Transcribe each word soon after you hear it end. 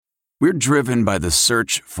We're driven by the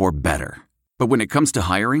search for better. But when it comes to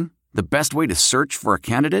hiring, the best way to search for a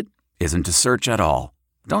candidate isn't to search at all.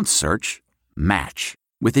 Don't search. Match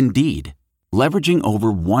with Indeed. Leveraging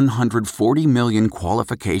over 140 million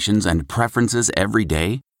qualifications and preferences every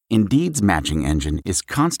day, Indeed's matching engine is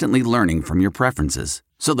constantly learning from your preferences.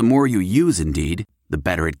 So the more you use Indeed, the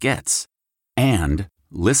better it gets. And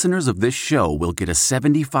listeners of this show will get a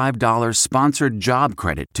 $75 sponsored job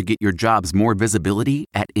credit to get your jobs more visibility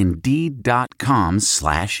at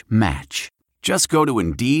Indeed.com/match. Just go to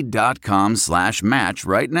Indeed.com/match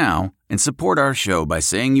right now and support our show by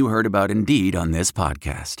saying you heard about Indeed on this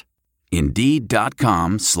podcast.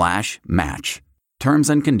 Indeed.com/match. Terms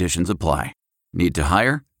and conditions apply. Need to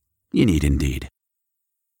hire? You need Indeed.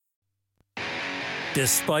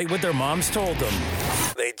 Despite what their moms told them,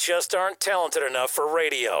 they just aren't talented enough for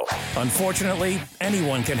radio. Unfortunately,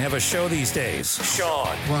 anyone can have a show these days. Sean.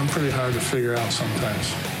 Well, I'm pretty hard to figure out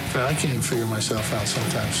sometimes. In fact, I can't even figure myself out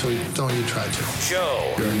sometimes, so don't you try to.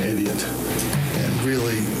 Joe. You're an idiot and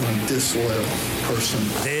really a disloyal person.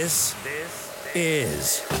 This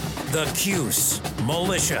is the Cuse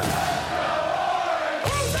Militia.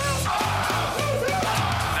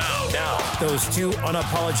 Now, those two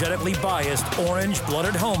unapologetically biased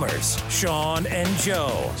orange-blooded homers, Sean and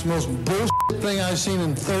Joe. It's the most bullshit thing I've seen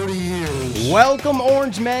in 30 years. Welcome,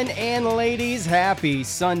 orange men and ladies. Happy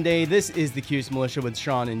Sunday. This is the Cuse Militia with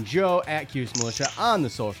Sean and Joe at Cuse Militia on the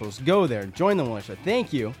socials. Go there. Join the militia.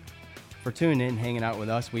 Thank you for tuning in, hanging out with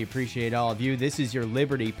us. We appreciate all of you. This is your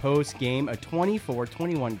Liberty post game, a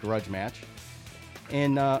 24-21 grudge match.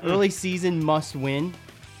 And early season must win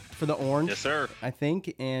for the Orange. Yes, sir. I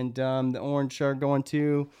think. And the Orange are going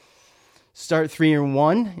to start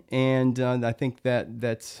 3-1. And I think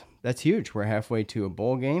that's huge. We're halfway to a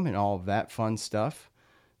bowl game and all of that fun stuff.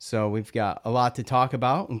 So we've got a lot to talk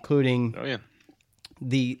about, including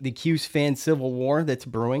the Cuse fan civil war that's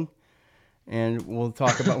brewing. And we'll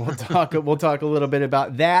talk a little bit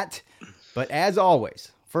about that. But as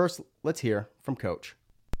always, first let's hear from Coach.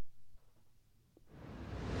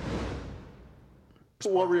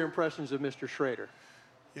 What were your impressions of Mr. Schrader?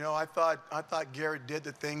 You know, I thought Garrett did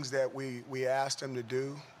the things that we asked him to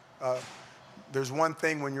do. There's one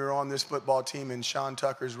thing when you're on this football team and Sean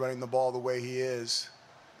Tucker's running the ball the way he is,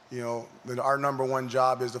 you know, our number one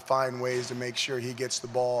job is to find ways to make sure he gets the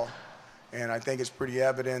ball. And I think it's pretty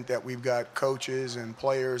evident that we've got coaches and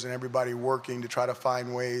players and everybody working to try to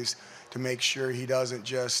find ways to make sure he doesn't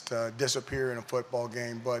just disappear in a football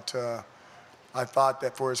game. But I thought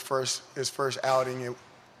that for his first outing, it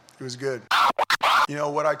was good. You know,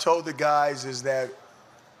 what I told the guys is that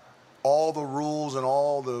all the rules and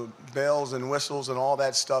all the bells and whistles and all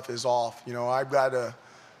that stuff is off. You know, I've got to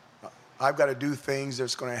do things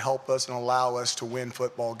that's going to help us and allow us to win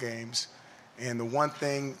football games. And the one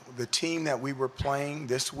thing, the team that we were playing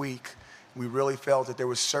this week, we really felt that there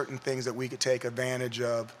was certain things that we could take advantage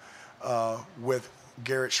of with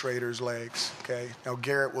Garrett Schrader's legs, okay? Now,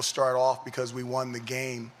 Garrett will start off because we won the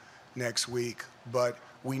game next week, but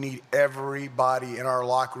we need everybody in our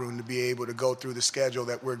locker room to be able to go through the schedule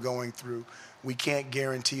that we're going through. We can't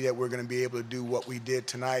guarantee that we're going to be able to do what we did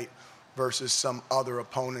tonight versus some other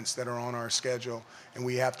opponents that are on our schedule. And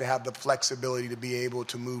we have to have the flexibility to be able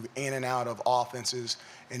to move in and out of offenses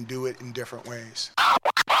and do it in different ways.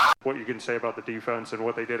 What you can say about the defense and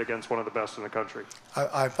what they did against one of the best in the country.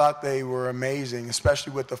 I thought they were amazing,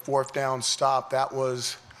 especially with the fourth down stop. That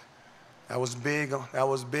was big. That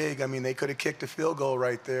was big. I mean, they could have kicked a field goal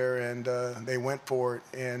right there, and they went for it.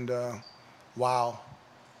 And wow.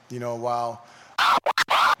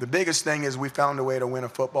 The biggest thing is we found a way to win a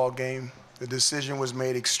football game. The decision was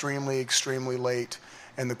made extremely, extremely late,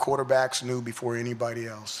 and the quarterbacks knew before anybody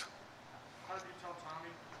else. How did you tell Tommy?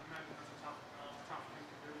 Tough thing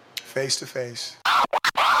to do? Face to face.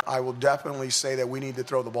 I will definitely say that we need to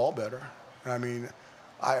throw the ball better. I mean,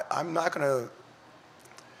 I'm not going to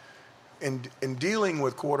 – in dealing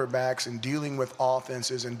with quarterbacks and dealing with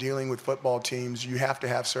offenses and dealing with football teams, you have to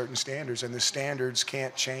have certain standards, and the standards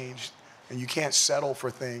can't change. And you can't settle for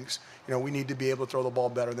things. You know, we need to be able to throw the ball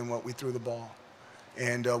better than what we threw the ball.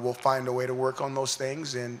 And we'll find a way to work on those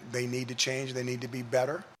things, and they need to change. They need to be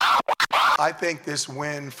better. I think this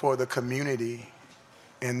win for the community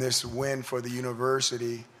and this win for the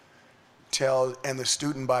university and the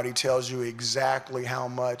student body tells you exactly how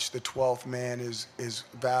much the 12th man is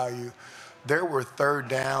value. There were third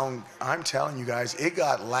down. I'm telling you guys, it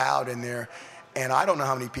got loud in there. And I don't know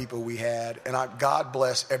how many people we had, and God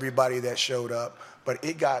bless everybody that showed up, but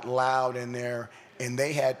it got loud in there, and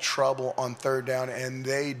they had trouble on third down, and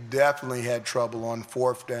they definitely had trouble on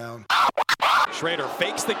fourth down. Schrader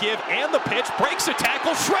fakes the give and the pitch, breaks a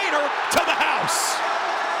tackle. Schrader to the house.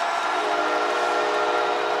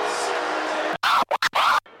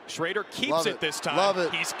 Schrader keeps it this time. Love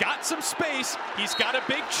it. He's got some space. He's got a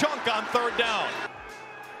big chunk on third down.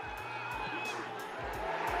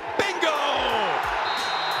 Bingo!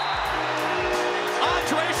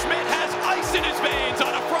 Andre Schmidt has ice in his veins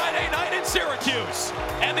on a Friday night in Syracuse.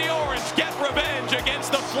 And the Orange get revenge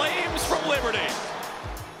against the Flames from Liberty.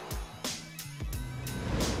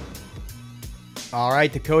 All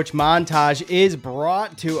right, the coach montage is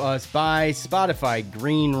brought to us by Spotify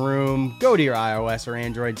Green Room. Go to your iOS or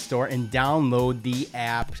Android store and download the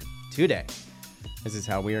app today. This is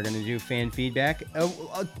how we are going to do fan feedback,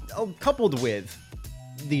 coupled with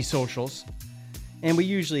the socials. And we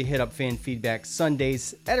usually hit up fan feedback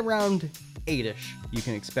Sundays at around 8-ish. You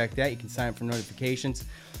can expect that. You can sign up for notifications.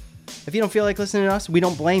 If you don't feel like listening to us, we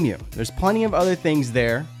don't blame you. There's plenty of other things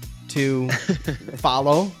there to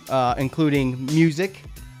follow, including music,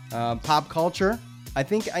 pop culture. I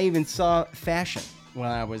think I even saw fashion when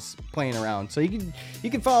I was playing around. So you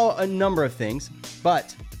can follow a number of things,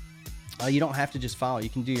 but you don't have to just follow. You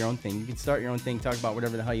can do your own thing. You can start your own thing, talk about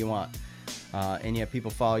whatever the hell you want. And you have people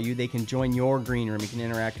follow you. They can join your green room. You can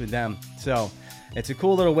interact with them. So it's a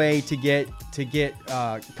cool little way to get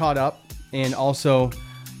caught up and also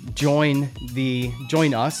join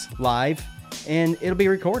us live. And it'll be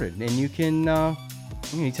recorded, and you can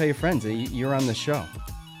tell your friends that you're on the show,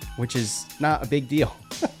 which is not a big deal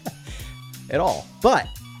at all. But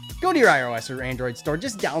go to your iOS or Android store.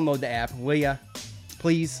 Just download the app, will ya?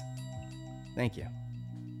 Please. Thank you.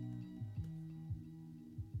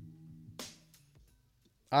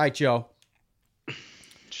 All right, Joe.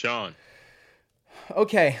 Sean.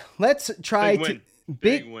 Okay, let's try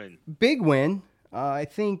Big win. Big win. I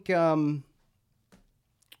think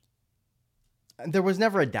there was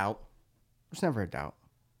never a doubt. There's never a doubt.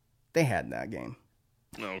 They had that game.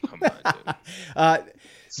 No, come on,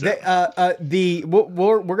 dude.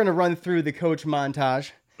 We're going to run through the coach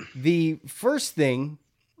montage. The first thing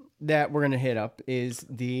that we're going to hit up is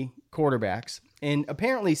the quarterbacks, and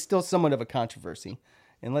apparently still somewhat of a controversy.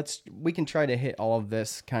 And we can try to hit all of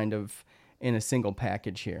this kind of in a single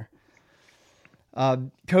package here.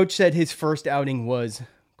 Coach said his first outing was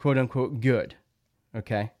quote unquote good.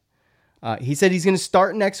 Okay. He said he's going to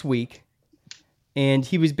start next week, and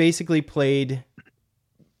he was basically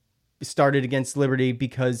started against Liberty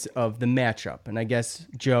because of the matchup. And I guess,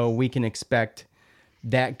 Joe, we can expect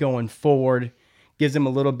that going forward. Gives him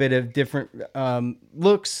a little bit of different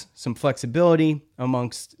looks, some flexibility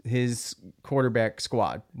amongst his quarterback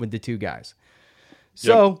squad with the two guys.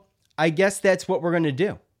 So I guess that's what we're going to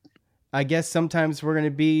do. I guess sometimes we're going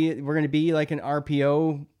to be like an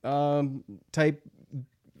RPO type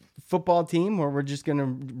football team where we're just going to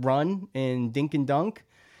run and dink and dunk.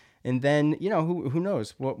 And then, who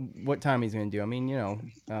knows what time he's going to do. I mean,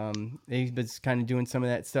 he's been kind of doing some of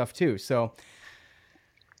that stuff too. So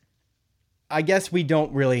I guess we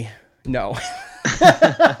don't really know.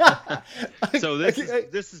 So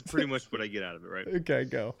this is pretty much what I get out of it, right? Okay,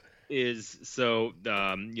 go. Dino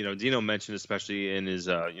mentioned, especially in his,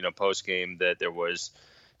 post game, that there was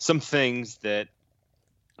some things that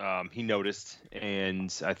he noticed.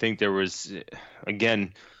 And I think there was,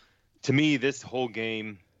 again, to me, this whole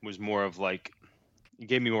game was more of like, it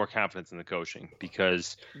gave me more confidence in the coaching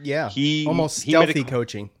because he almost stealthy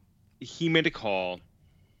coaching. He made a call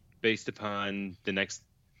based upon the next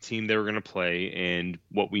team they were going to play and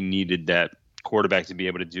what we needed that quarterback to be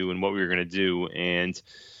able to do and what we were going to do. And,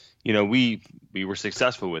 we were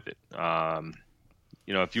successful with it.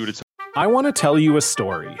 If you would have I want to tell you a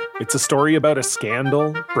story. It's a story about a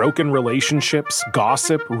scandal, broken relationships,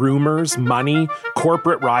 gossip, rumors, money,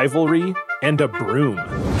 corporate rivalry, and a broom.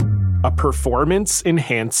 A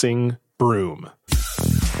performance-enhancing broom.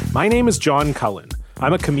 My name is John Cullen.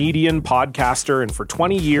 I'm a comedian, podcaster, and for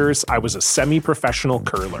 20 years, I was a semi-professional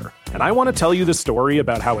curler. And I want to tell you the story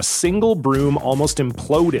about how a single broom almost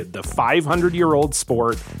imploded the 500-year-old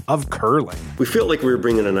sport of curling. We felt like we were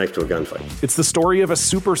bringing a knife to a gunfight. It's the story of a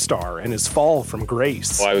superstar and his fall from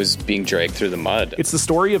grace. Well, I was being dragged through the mud. It's the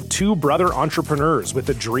story of two brother entrepreneurs with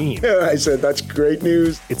a dream. I said, that's great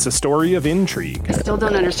news. It's a story of intrigue. I still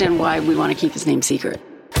don't understand why we want to keep his name secret.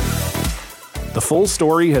 The full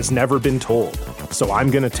story has never been told, so I'm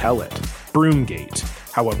going to tell it. Broomgate,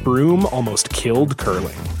 how a broom almost killed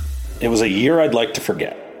curling. It was a year I'd like to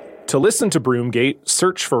forget. To listen to Broomgate,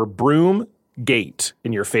 search for Broomgate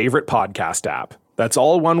in your favorite podcast app. That's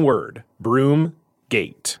all one word,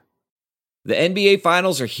 Broomgate. The NBA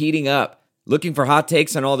Finals are heating up. Looking for hot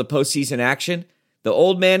takes on all the postseason action? The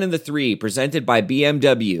Old Man and the Three, presented by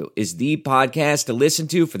BMW, is the podcast to listen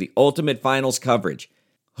to for the ultimate finals coverage.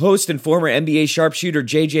 Host and former NBA sharpshooter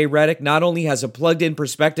JJ Redick not only has a plugged-in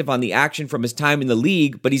perspective on the action from his time in the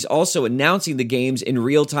league, but he's also announcing the games in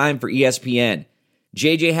real time for ESPN.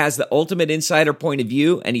 JJ has the ultimate insider point of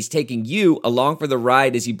view, and he's taking you along for the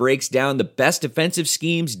ride as he breaks down the best defensive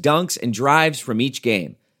schemes, dunks, and drives from each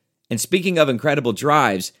game. And speaking of incredible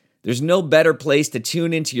drives, there's no better place to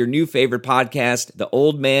tune into your new favorite podcast, The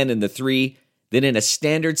Old Man and the Three, than in a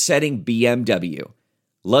standard-setting BMW.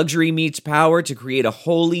 Luxury meets power to create a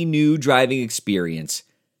wholly new driving experience.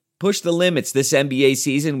 Push the limits this NBA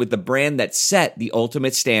season with the brand that set the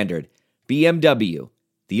ultimate standard. BMW,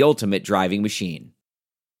 the ultimate driving machine.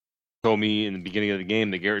 Told me in the beginning of the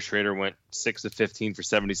game that Garrett Schrader went 6 of 15 for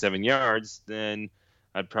 77 yards, then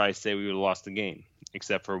I'd probably say we would have lost the game.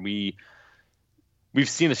 Except for we've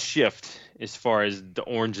seen a shift as far as the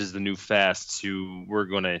orange is the new fast to we're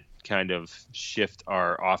going to kind of shift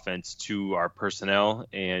our offense to our personnel,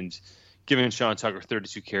 and giving Sean Tucker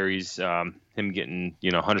 32 carries, him getting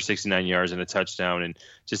 169 yards and a touchdown, and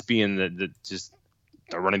just being the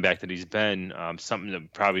running back that he's been, something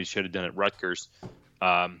that probably should have done at Rutgers.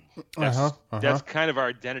 That's kind of our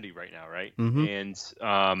identity right now, right? Mm-hmm.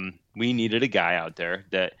 And we needed a guy out there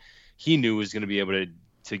that he knew was going to be able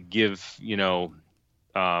to give,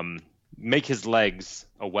 make his legs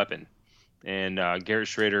a weapon. And Garrett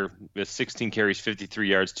Schrader, with 16 carries, 53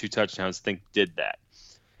 yards, 2 touchdowns, did that.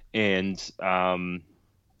 And, I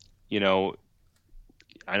know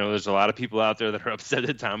there's a lot of people out there that are upset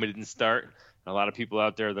that Tommy didn't start. A lot of people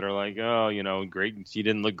out there that are like, great. He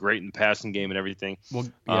didn't look great in the passing game and everything. We'll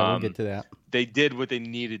get to that. They did what they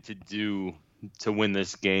needed to do to win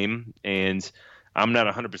this game. And I'm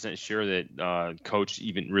not 100% sure that coach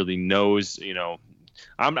even really knows,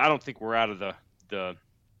 I don't think we're out of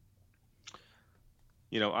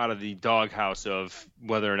the doghouse of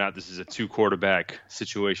whether or not this is a 2-quarterback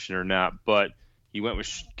situation or not. But he went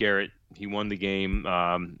with Garrett. He won the game,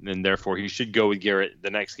 and therefore he should go with Garrett the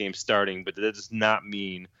next game starting. But that does not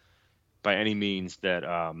mean by any means that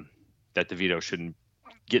that DeVito shouldn't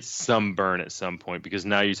get some burn at some point, because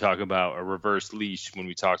now you talk about a reverse leash when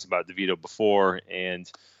we talked about DeVito before.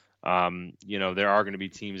 And, there are going to be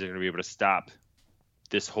teams that are going to be able to stop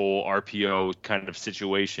this whole RPO kind of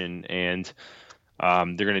situation, and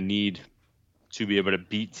they're going to need to be able to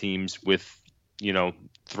beat teams with,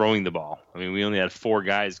 throwing the ball. I mean, we only had 4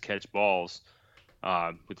 guys catch balls,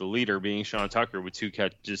 with the leader being Sean Tucker with 2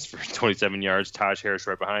 catches for 27 yards, Taj Harris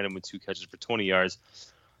right behind him with 2 catches for 20 yards.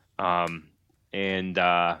 And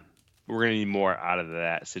we're going to need more out of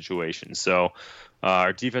that situation. So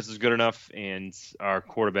our defense is good enough, and our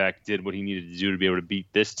quarterback did what he needed to do to be able to beat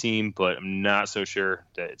this team, but I'm not so sure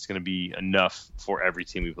that it's going to be enough for every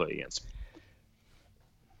team we play against.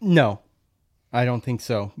 No, I don't think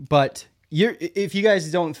so. But if you guys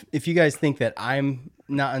think that I'm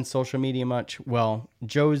not on social media much, well,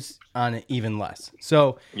 Joe's on it even less.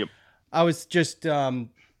 So yep. I was just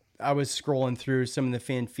I was scrolling through some of the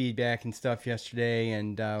fan feedback and stuff yesterday,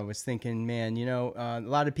 and was thinking, man, a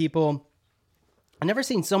lot of people. I've never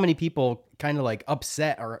seen so many people kind of like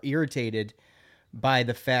upset or irritated by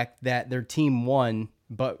the fact that their team won,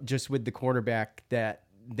 but just with the quarterback that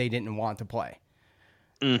they didn't want to play.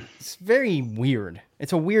 It's very weird.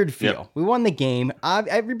 It's a weird feel. Yep. We won the game.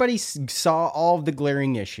 Everybody saw all of the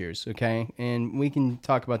glaring issues, okay? And we can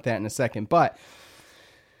talk about that in a second. But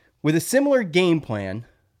with a similar game plan,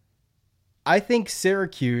 I think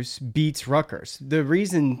Syracuse beats Rutgers. The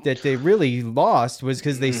reason that they really lost was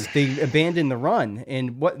because they abandoned the run.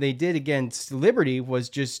 And what they did against Liberty was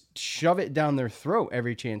just shove it down their throat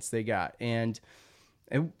every chance they got. And,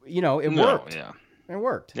 it worked. Yeah. It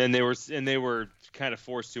worked. And they were kind of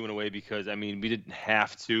forced to in a way, because we didn't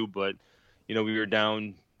have to, but we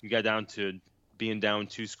got down to being down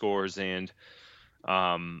 2 scores, and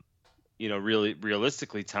really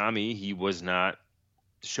realistically, Tommy, he was not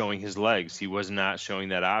showing his legs. He was not showing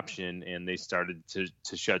that option, and they started to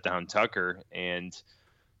shut down Tucker, and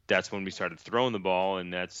that's when we started throwing the ball,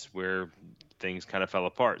 and that's where things kind of fell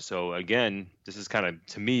apart. So again, this is kind of,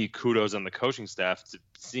 to me, kudos on the coaching staff to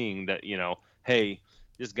seeing that, hey,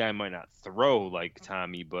 this guy might not throw like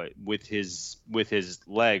Tommy, but with his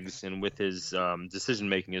legs and with his decision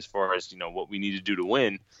making as far as what we need to do to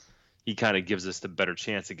win, he kind of gives us the better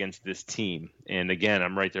chance against this team. And again,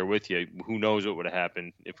 I'm right there with you. Who knows what would have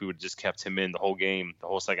happened if we would have just kept him in the whole game, the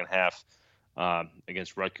whole second half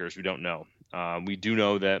against Rutgers? We don't know. We do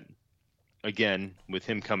know that, again, with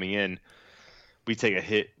him coming in, we take a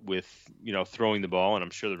hit with throwing the ball, and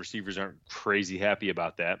I'm sure the receivers aren't crazy happy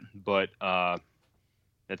about that. But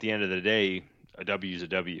at the end of the day, a W is a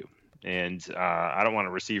W. And I don't want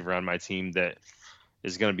a receiver on my team that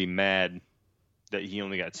is going to be mad that he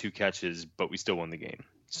only got 2 catches, but we still won the game.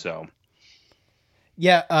 So,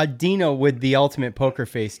 yeah, Dino with the ultimate poker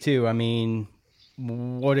face too. I mean,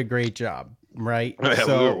 what a great job, right? Yeah,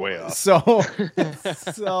 we were way off. So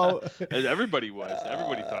everybody was.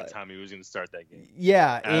 Everybody thought Tommy was going to start that game.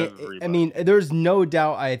 Yeah, I mean, there's no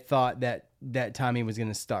doubt I thought that Tommy was going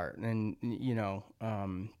to start, and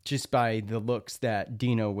just by the looks that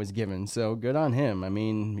Dino was given. So good on him. I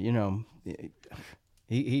mean,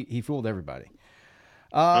 he fooled everybody.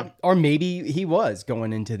 Or maybe he was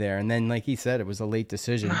going into there, and then, like he said, it was a late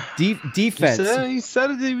decision. Defense. He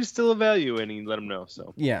said he was still evaluating. He let him know.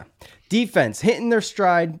 So yeah, defense hitting their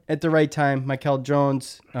stride at the right time. Michael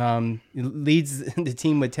Jones leads the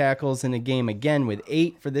team with tackles in the game again with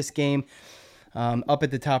 8 for this game. Up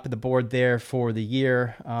at the top of the board there for the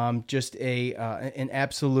year. Just an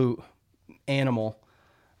absolute animal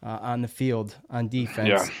on the field on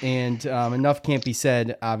defense. Yeah. And enough can't be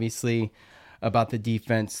said, obviously, about the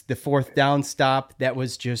defense. The 4th down stop, that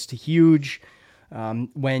was just huge.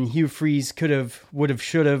 When Hugh Freeze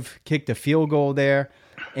should have kicked a field goal there.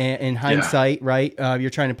 In hindsight, right? You're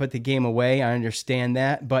trying to put the game away. I understand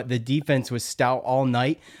that. But the defense was stout all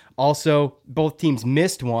night. Also, both teams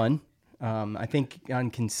missed one. I think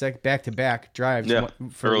on back-to-back drives. Yeah,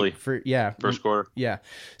 early. First quarter. Yeah.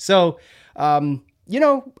 So, a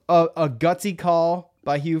gutsy call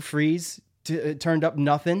by Hugh Freeze turned up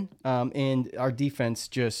nothing. And our defense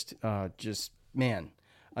just man,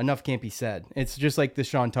 enough can't be said. It's just like the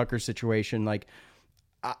Sean Tucker situation. Like,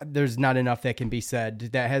 there's not enough that can be said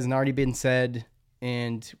that hasn't already been said,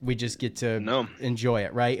 and we just get to enjoy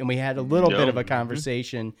it, right? And we had a little bit of a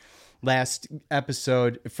conversation last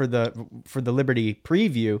episode for the Liberty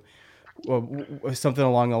preview, something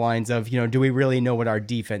along the lines of, do we really know what our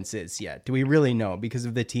defense is yet? Do we really know because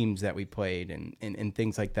of the teams that we played and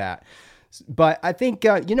things like that? But I think,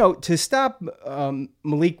 to stop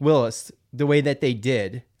Malik Willis the way that they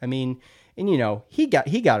did, I mean, and he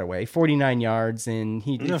got away 49 yards and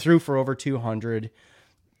he threw for over 200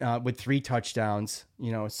 with 3 touchdowns,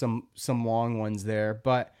 some long ones there,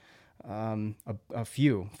 but a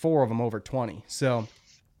few, 4 of them over 20. So,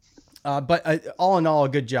 but all in all, a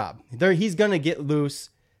good job. He's going to get loose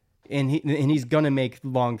and he's going to make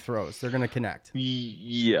long throws. They're going to connect.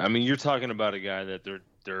 Yeah. I mean, you're talking about a guy that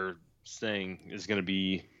they're saying is going to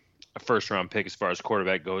be a first-round pick as far as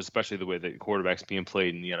quarterback goes, especially the way that quarterback's being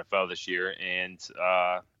played in the NFL this year. And,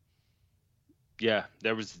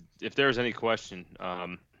 if there was any question,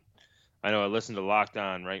 I know I listened to Locked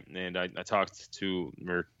On, right? And I talked to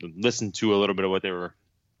or listened to a little bit of what they were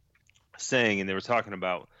saying, and they were talking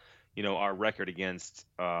about, our record against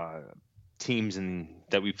teams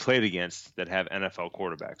that we played against that have NFL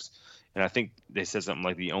quarterbacks. And I think they said something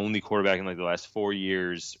like the only quarterback in like the last 4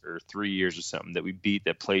 years or 3 years or something that we beat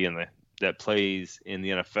that plays in the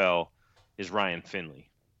NFL is Ryan Finley.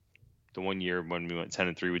 The one year when we went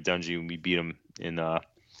 10-3 with Dungy and we beat him in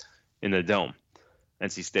the Dome,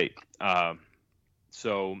 NC State.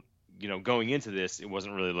 So going into this, it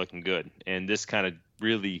wasn't really looking good, and this kind of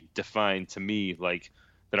really defined to me like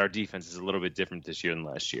that our defense is a little bit different this year than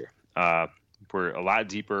last year. We're a lot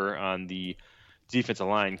deeper on the defensive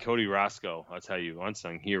line. Cody Roscoe, I'll tell you,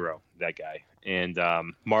 unsung hero, that guy. And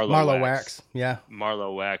Marlo Wax. Yeah.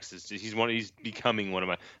 Marlo Wax he's becoming one of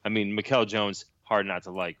my, I mean, Mikel Jones, hard not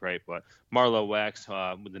to like, right? But Marlo Wax,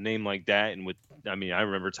 with a name like that, and I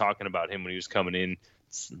remember talking about him when he was coming in,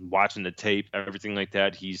 watching the tape, everything like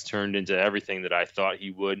that. He's turned into everything that I thought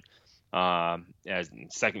he would as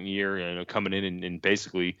second year, coming in and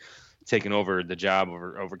basically taking over the job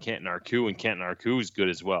over Canton Arku, and Canton Arku is good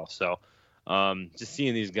as well. So just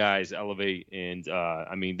seeing these guys elevate, and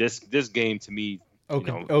this game to me,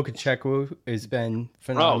 Okechukwu has been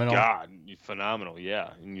phenomenal. Oh God, phenomenal! Yeah,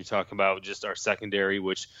 and you talk about just our secondary,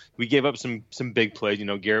 which we gave up some big plays.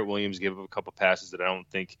 Garrett Williams gave up a couple passes that I don't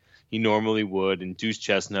think he normally would, and Deuce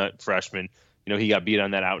Chestnut, freshman, he got beat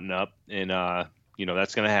on that out and up, and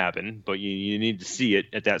that's going to happen. But you need to see it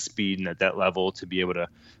at that speed and at that level to be able to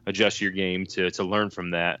adjust your game to learn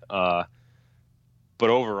from that. But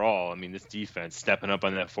overall, this defense stepping up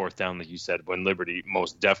on that 4th down, like you said, when Liberty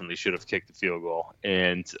most definitely should have kicked the field goal.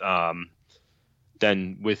 And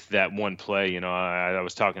then with that one play, I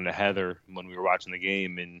was talking to Heather when we were watching the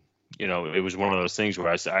game, and, it was one of those things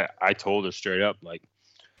where I told her straight up, like,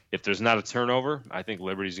 if there's not a turnover, I think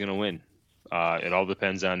Liberty's going to win. It all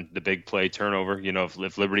depends on the big play turnover.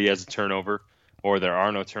 If Liberty has a turnover, or there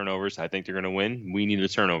are no turnovers, I think they're going to win. We need a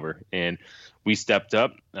turnover. And we stepped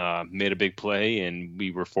up, made a big play, and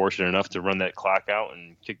we were fortunate enough to run that clock out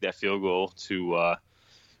and kick that field goal to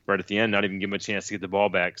right at the end, not even give them a chance to get the ball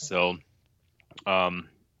back. So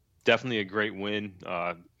definitely a great win.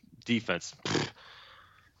 Defense,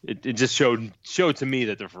 it just showed to me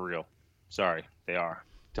that they're for real. Sorry, they are.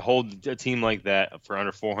 To hold a team like that for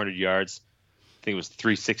under 400 yards, I think it was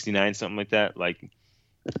 369, something like that.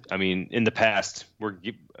 In the past, we're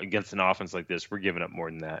against an offense like this, we're giving up more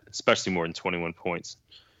than that, especially more than 21 points.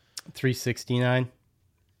 369.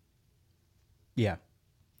 Yeah,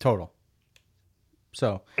 total.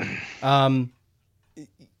 So,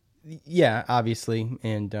 yeah, obviously,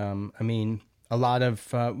 and a lot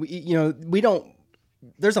of we don't.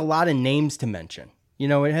 There's a lot of names to mention. It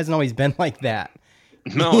hasn't always been like that.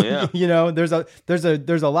 No, yeah. There's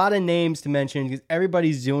a lot of names to mention because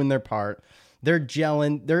everybody's doing their part. They're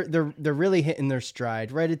gelling. They're really hitting their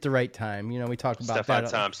stride right at the right time. We talk about Stephon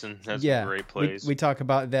Thompson has some great plays. We talk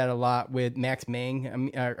about that a lot with Max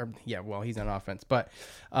Mang. He's on offense, but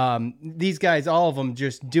these guys, all of them,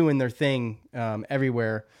 just doing their thing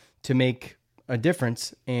everywhere to make a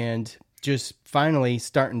difference, and just finally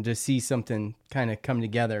starting to see something kind of come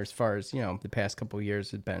together. As far as the past couple of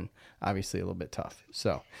years have been obviously a little bit tough.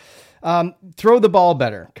 So throw the ball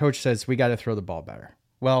better. Coach says we got to throw the ball better.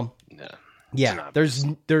 Well. Yeah,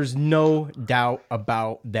 there's no doubt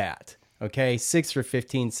about that. Okay, 6 for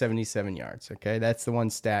 15, 77 yards. Okay, that's the one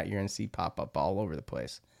stat you're going to see pop up all over the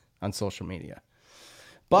place on social media.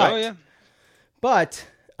 But,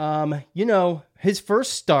 his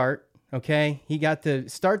first start, okay, he got to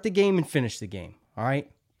start the game and finish the game. All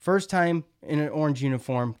right, first time in an orange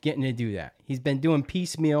uniform getting to do that. He's been doing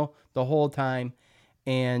piecemeal the whole time.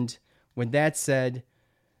 And with that said,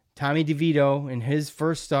 Tommy DeVito in his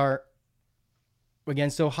first start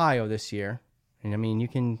against Ohio this year, and you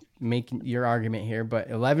can make your argument here,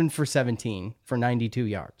 but 11 for 17 for 92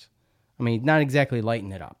 yards. Not exactly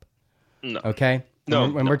lighting it up. No. Okay?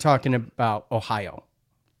 When we're talking about Ohio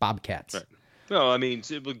Bobcats. Right. No,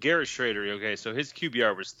 with Garrett Shrader, okay, so his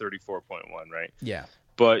QBR was 34.1, right? Yeah.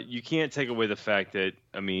 But you can't take away the fact that,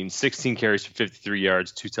 16 carries for 53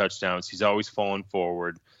 yards, 2 touchdowns. He's always falling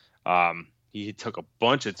forward. He took a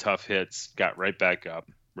bunch of tough hits, got right back up,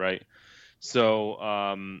 right? So,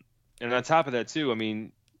 and on top of that too,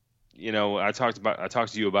 I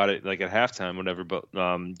talked to you about it like at halftime, whatever, but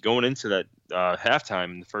going into that halftime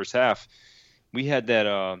in the first half, we had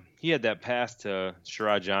that he had that pass to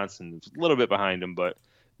Sherrod Johnson, a little bit behind him, but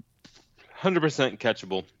 100%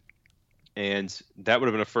 catchable, and that would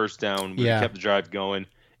have been a first down. We kept the drive going,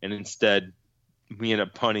 and instead we end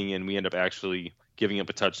up punting and we end up actually giving up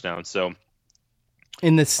a touchdown. So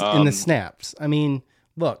in the snaps,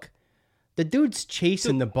 look. The dude's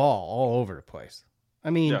chasing the ball all over the place.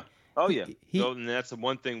 Yeah. Oh, yeah. And that's the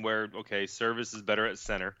one thing where, okay, Service is better at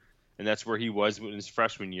center, and that's where he was in his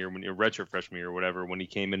freshman year, redshirt freshman year or whatever, when he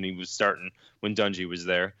came in and he was starting when Dungy was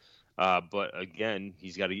there. But, again,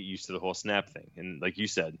 he's got to get used to the whole snap thing. And like you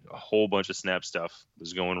said, a whole bunch of snap stuff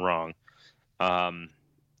was going wrong.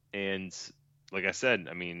 And like I said,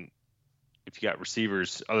 if you got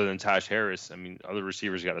receivers other than Taj Harris, other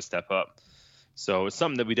receivers got to step up. So it's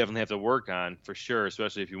something that we definitely have to work on for sure,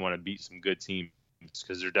 especially if you want to beat some good teams,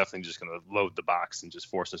 because they're definitely just going to load the box and just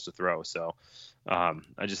force us to throw. So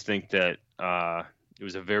I just think that it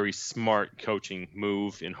was a very smart coaching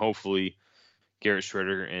move, and hopefully Garrett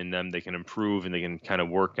Shrader and them, they can improve and they can kind of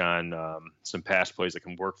work on some pass plays that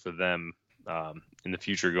can work for them in the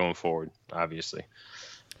future going forward, obviously.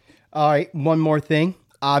 All right, one more thing.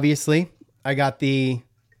 Obviously, I got the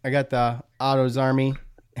Otto's Army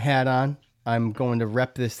hat on. I'm going to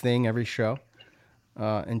rep this thing every show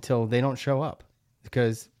until they don't show up,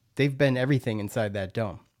 because they've been everything inside that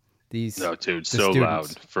dome. So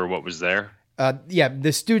loud for what was there.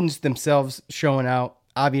 The students themselves showing out.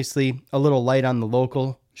 Obviously, a little light on the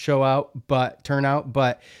local turnout,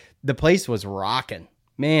 but the place was rocking.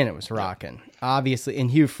 Man, it was rocking. Obviously, and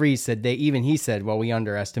Hugh Freeze said he said, well, we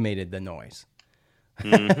underestimated the noise.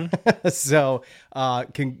 Mm-hmm. So,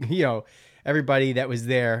 everybody that was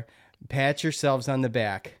there, pat yourselves on the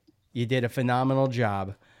back. You did a phenomenal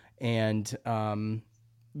job, and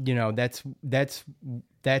that's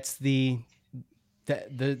the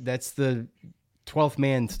 12th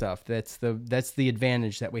man stuff. That's the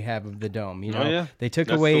advantage that we have of the dome. They took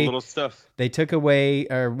away the little stuff. They took away,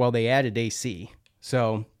 they added AC,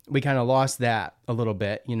 so we kind of lost that a little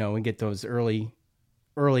bit. We get those early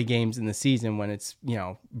games in the season when it's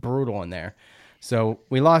brutal in there. So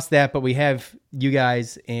we lost that, but we have you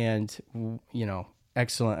guys, and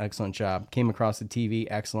excellent job. Came across the TV,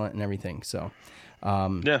 excellent and everything. So,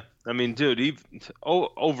 yeah, I mean, dude,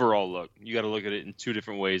 overall, look, you got to look at it in two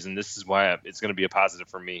different ways, and this is why it's going to be a positive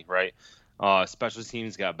for me, right? Special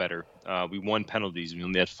teams got better. We won penalties. We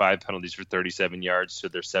only had 5 penalties for 37 yards, so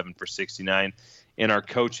they're 7 for 69. And our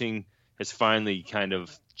coaching has finally kind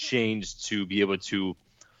of changed to be able to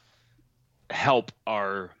help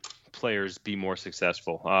our players be more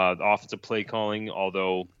successful. The offensive play calling,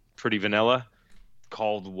 although pretty vanilla,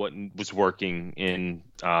 called what was working, and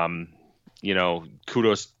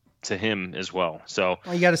kudos to him as well. So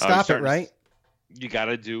you got to stop it, right? You got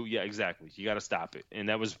to exactly. You got to stop it. And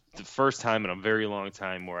that was the first time in a very long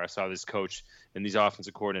time where I saw this coach and these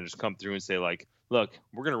offensive coordinators come through and say, like, look,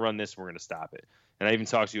 we're going to run this. We're going to stop it. And I even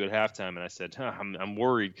talked to you at halftime, and I said, I'm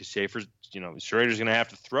worried because Schrader's going to have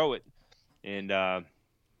to throw it. And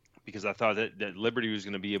because I thought that Liberty was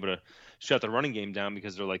going to be able to shut the running game down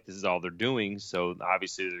because they're like, this is all they're doing. So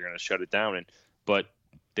obviously they're going to shut it down. But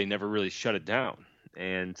they never really shut it down.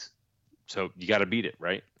 And so you got to beat it,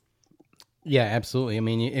 right? Yeah, absolutely. I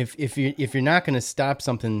mean, if you're not going to stop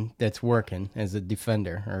something that's working as a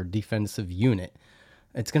defender or defensive unit,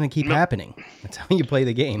 it's going to keep happening. That's how you play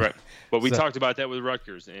the game. Right. But we talked about that with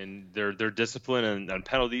Rutgers, and their discipline on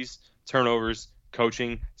penalties, turnovers,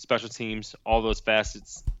 coaching, special teams, all those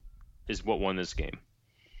facets is what won this game.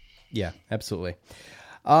 Yeah, absolutely.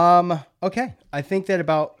 Okay, I think that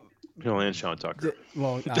about... and Sean Tucker.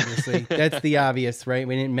 Well, obviously, that's the obvious, right?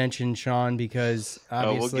 We didn't mention Sean because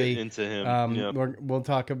obviously we'll get into him. Yep.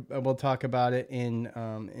 We'll talk about it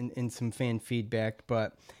in some fan feedback.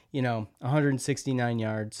 But 169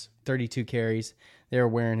 yards, 32 carries. They're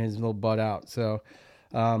wearing his little butt out. So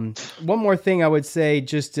one more thing I would say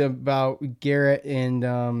just about Garrett, and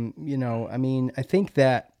I think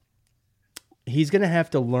that he's going to have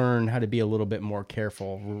to learn how to be a little bit more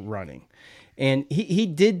careful running. And he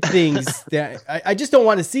did things that I just don't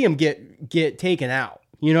want to see him get taken out.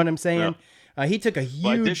 You know what I'm saying? Yeah. He took a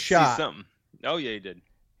huge shot. See something. Oh yeah, he did.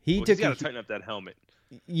 He's got to tighten up that helmet.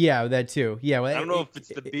 Yeah, that too. Yeah, well, I don't know if it's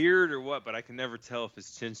the beard or what, but I can never tell if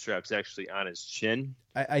his chin strap's actually on his chin.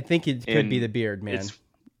 I think it could be the beard, man.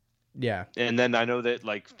 Yeah. And then I know that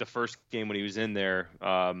like the first game when he was in there,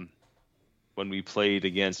 when we played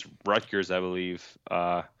against Rutgers, I believe.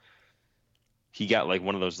 He got like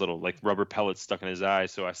one of those little like rubber pellets stuck in his eye.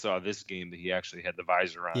 So I saw this game that he actually had the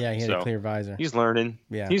visor on. Yeah, he had a clear visor. He's learning.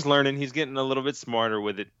 Yeah. He's learning. He's getting a little bit smarter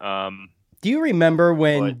with it. Do you remember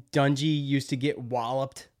when Dungy used to get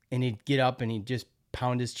walloped and he'd get up and he'd just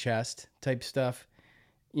pound his chest type stuff?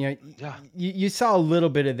 You saw a little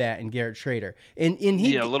bit of that in Garrett Schrader. And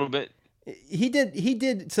he a little bit. He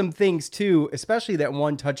did some things too, especially that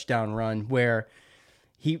one touchdown run where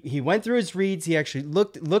He went through his reads. He actually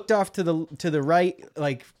looked off to the right,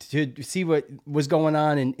 like to see what was going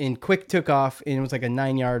on, and quick took off, and it was like a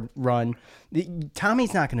 9-yard run.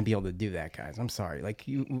 Tommy's not going to be able to do that, guys. I'm sorry. Like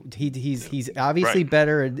he's obviously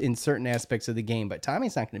better in certain aspects of the game, but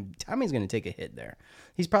Tommy's going to take a hit there.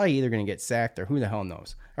 He's probably either going to get sacked or who the hell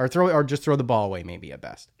knows, or just throw the ball away maybe at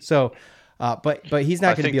best. So, but he's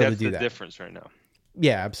not going to be able to do that. That's the difference right now.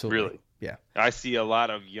 Yeah, absolutely. Really. Yeah, I see a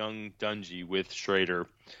lot of young Dungy with Schrader,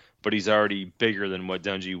 but he's already bigger than what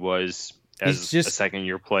Dungy was as a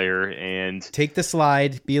second-year player. And take the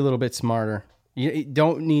slide, be a little bit smarter. You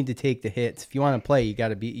don't need to take the hits. If you want to play, you got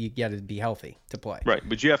to be healthy to play. Right,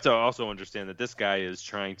 but you have to also understand that this guy is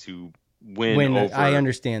trying to win over. I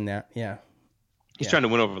understand that. Yeah, he's trying to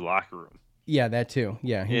win over the locker room. Yeah, that too.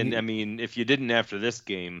 Yeah, and I mean, if you didn't after this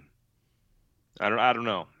game. I don't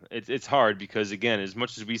know. It's hard because, again, as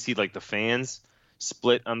much as we see like the fans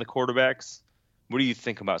split on the quarterbacks, what do you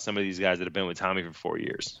think about some of these guys that have been with Tommy for 4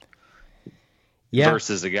 years? Yeah.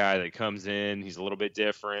 Versus a guy that comes in, he's a little bit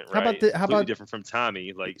different, right? How about different from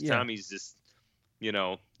Tommy? Like Tommy's just,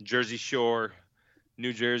 Jersey Shore,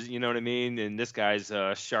 New Jersey, you know what I mean? And this guy's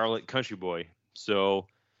a Charlotte country boy. So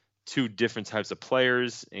 2 different types of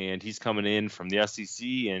players, and he's coming in from the SEC,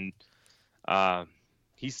 and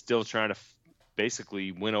he's still trying to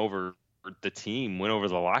basically win over the team, win over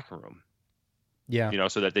the locker room. Yeah.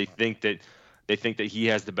 So that they think that he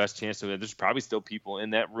has the best chance to win. There's probably still people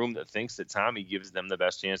in that room that thinks that Tommy gives them the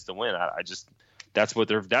best chance to win. That's what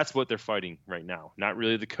they're fighting right now. Not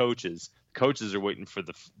really the coaches. Coaches are waiting for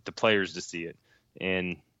the players to see it.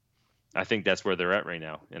 And I think that's where they're at right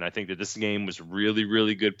now. And I think that this game was really,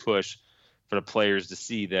 really good push for the players to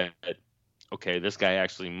see that, okay, this guy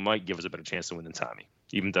actually might give us a better chance to win than Tommy,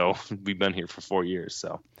 even though we've been here for 4 years.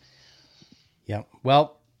 So, yeah.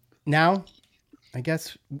 Well, now I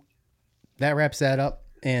guess that wraps that up,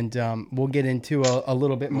 and we'll get into a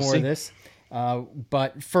little bit more of this.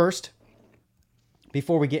 But first,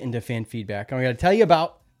 before we get into fan feedback, I'm going to tell you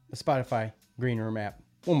about the Spotify Green Room app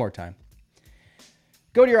one more time.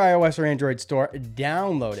 Go to your iOS or Android store,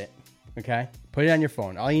 download it, okay? Put it on your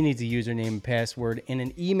phone. All you need is a username and password and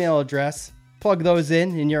an email address. Plug those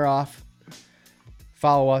in and you're off.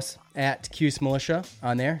 Follow us at Cuse Militia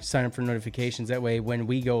on there. Sign up for notifications. That way, when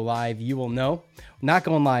we go live, you will know. We're not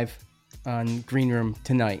going live on Green Room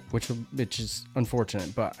tonight, which is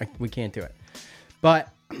unfortunate, but we can't do it. But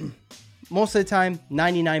most of the time,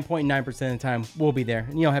 99.9% of the time, we'll be there.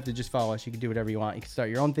 And you don't have to just follow us. You can do whatever you want. You can start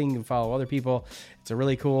your own thing. You can follow other people. It's a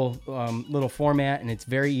really cool little format, and it's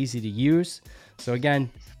very easy to use. So again,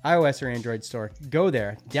 iOS or Android store, go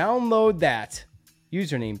there. Download that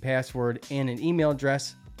username, password, and an email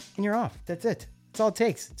address, and you're off. That's it. That's all it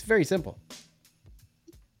takes. It's very simple.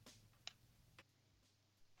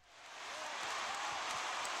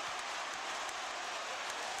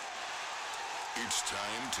 It's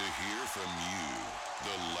time to hear from you,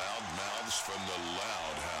 the loudmouths from the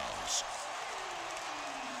Loud House.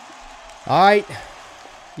 All right.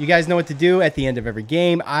 You guys know what to do at the end of every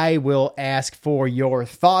game. I will ask for your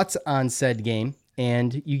thoughts on said game,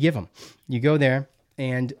 and you give them. You go there,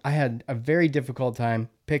 and I had a very difficult time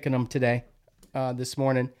picking them today, this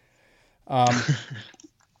morning,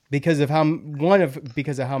 because of how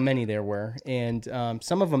many there were, and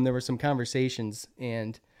some of them there were some conversations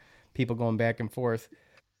and people going back and forth.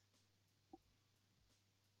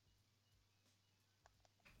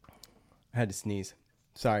 I had to sneeze.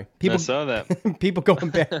 Sorry. I saw that. people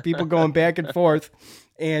going back and forth.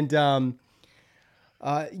 And,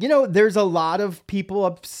 there's a lot of people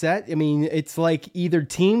upset. I mean, it's like either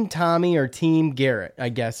Team Tommy or Team Garrett, I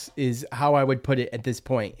guess, is how I would put it at this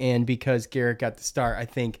point. And because Garrett got the start, I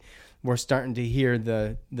think we're starting to hear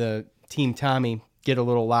the Team Tommy get a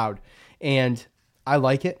little loud. And I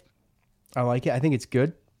like it. I think it's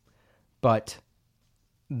good. But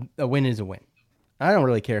a win is a win. I don't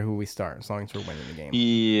really care who we start as long as we're winning the game.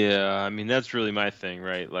 Yeah, I mean, that's really my thing,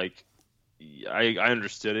 right? Like, I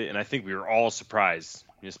understood it, and I think we were all surprised,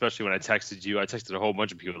 especially when I texted you. I texted a whole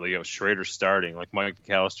bunch of people, like, Schrader starting. Like, Mike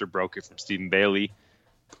McAllister broke it from Stephen Bailey.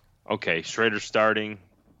 Okay, Schrader starting,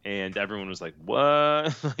 and everyone was like,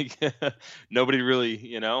 what? Like, nobody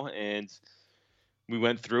really, and we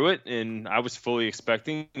went through it, and I was fully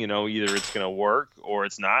expecting, either it's going to work or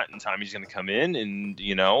it's not, and Tommy's going to come in, and,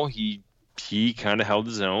 he kind of held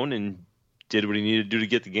his own and did what he needed to do to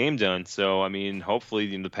get the game done. So, I mean,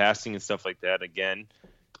 hopefully the passing and stuff like that, again,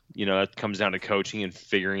 that comes down to coaching and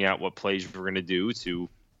figuring out what plays we're going to do to,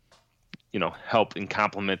 help and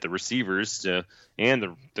complement the receivers and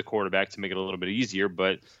the quarterback to make it a little bit easier.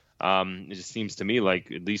 But it just seems to me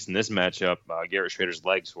like, at least in this matchup, Garrett Schrader's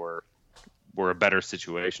legs were a better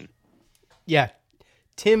situation. Yeah.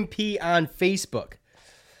 Tim P on Facebook.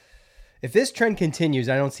 If this trend continues,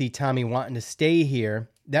 I don't see Tommy wanting to stay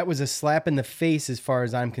here. That was a slap in the face as far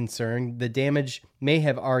as I'm concerned. The damage may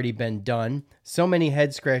have already been done. So many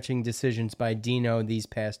head-scratching decisions by Dino these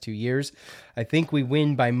past 2 years. I think we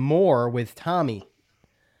win by more with Tommy.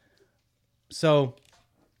 So,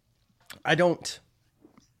 I don't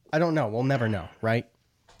know. We'll never know, right?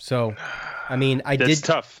 So, I mean,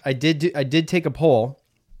 tough. I did take a poll.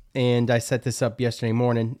 And I set this up yesterday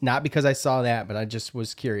morning, not because I saw that, but I just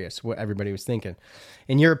was curious what everybody was thinking.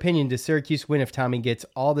 In your opinion, does Syracuse win if Tommy gets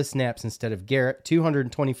all the snaps instead of Garrett?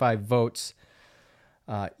 225 votes.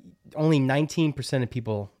 Only 19% of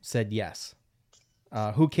people said yes.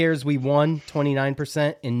 Who cares? We won,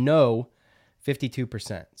 29%, and no,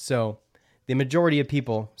 52%. So the majority of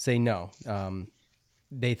people say no.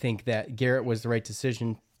 They think that Garrett was the right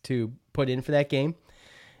decision to put in for that game.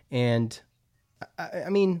 And I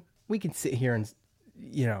mean, we can sit here and,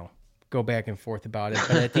 go back and forth about it.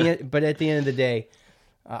 But at the end of the day,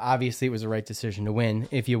 obviously it was the right decision to win.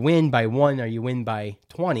 If you win by 1 or you win by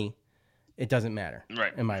 20, it doesn't matter,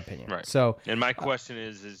 right? In my opinion, right? So, and my question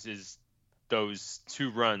is those 2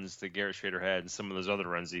 runs that Garrett Schrader had and some of those other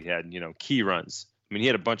runs he had, key runs. I mean, he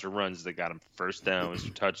had a bunch of runs that got him first downs or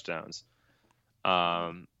touchdowns.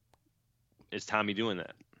 Is Tommy doing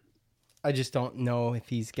that? I just don't know if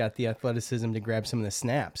he's got the athleticism to grab some of the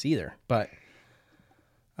snaps either. But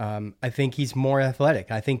I think he's more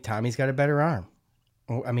athletic. I think Tommy's got a better arm.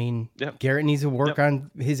 I mean, Garrett needs to work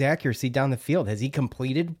on his accuracy down the field. Has he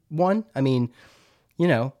completed one? I mean,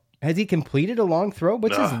 has he completed a long throw?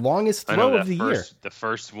 What's his longest throw of the year? The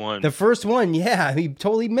first one. The first one, yeah. He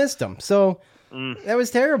totally missed him. So that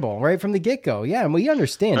was terrible right from the get-go. Yeah, and we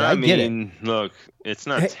understand. I get it. Look, it's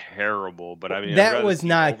not terrible, but I mean, that was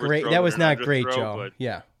not great. That was not great, Joe. But,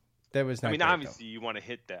 yeah, that was not. I mean, great, obviously, you want to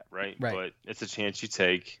hit that, right? But it's a chance you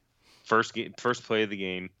take. First play of the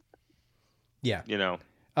game. Yeah. You know.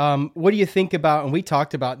 What do you think about, and we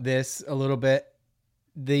talked about this a little bit,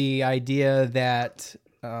 the idea that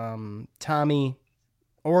Tommy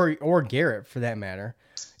or Garrett, for that matter,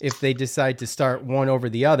 if they decide to start one over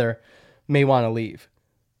the other, may want to leave.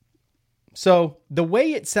 So the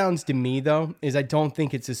way it sounds to me, though, is I don't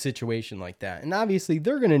think it's a situation like that. And obviously,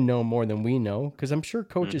 they're going to know more than we know because I'm sure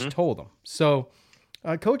Coach has told them. So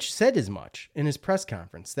Coach said as much in his press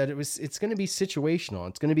conference that it's going to be situational.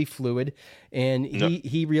 It's going to be fluid. And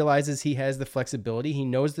he realizes he has the flexibility. He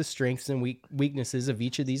knows the strengths and weaknesses of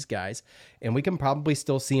each of these guys. And we can probably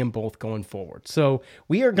still see them both going forward. So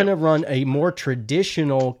we are going to run a more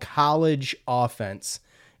traditional college offense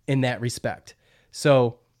in that respect.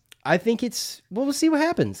 So I think we'll see what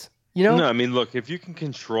happens. You know? No, I mean, look, if you can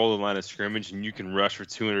control the line of scrimmage and you can rush for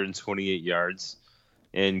 228 yards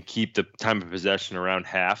and keep the time of possession around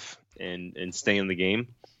half and stay in the game,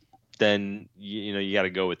 then you got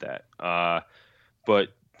to go with that. But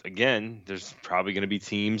again, there's probably going to be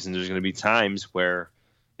teams and there's going to be times where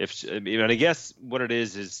and I guess what it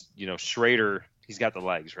is Schrader, he's got the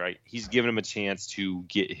legs, right? He's giving him a chance to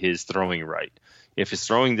get his throwing right. If his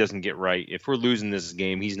throwing doesn't get right, if we're losing this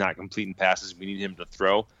game, he's not completing passes we need him to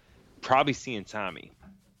throw, probably seeing Tommy.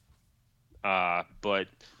 But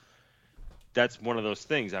that's one of those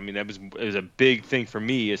things. I mean, it was a big thing for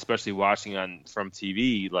me, especially watching from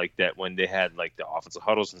TV like that when they had like the offensive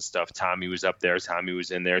huddles and stuff. Tommy was up there, Tommy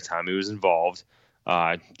was in there, Tommy was involved.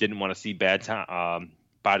 Didn't want to see bad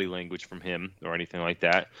body language from him or anything like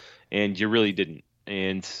that, and you really didn't.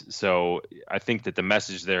 And so I think that the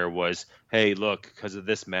message there was, hey, look, because of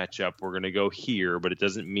this matchup, we're going to go here, but it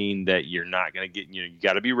doesn't mean that you're not going to get, you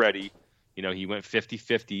got to be ready. He went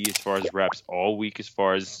 50-50 as far as reps all week as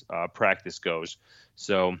far as practice goes.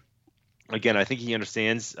 So, again, I think he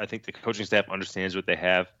understands. I think the coaching staff understands what they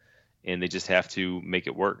have, and they just have to make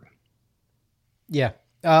it work. Yeah.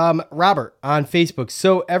 Robert on Facebook.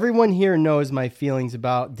 So everyone here knows my feelings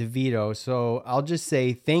about DeVito. So I'll just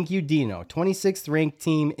say thank you, Dino. 26th ranked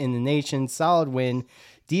team in the nation. Solid win.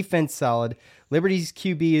 Defense solid. Liberty's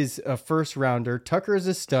QB is a first rounder. Tucker is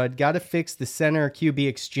a stud. Got to fix the center QB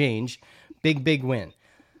exchange. Big win.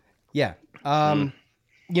 Yeah.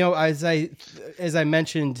 As I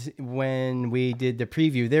mentioned when we did the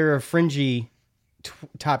preview, they're a fringy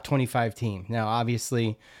top 25 team. Now,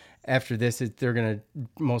 obviously, after this, they're going to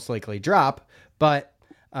most likely drop. But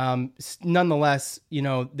nonetheless,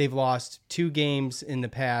 they've lost 2 games in the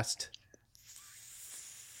past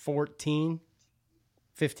 15.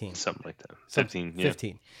 Something like that. 15, yeah.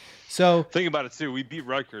 15. So think about it, too. We beat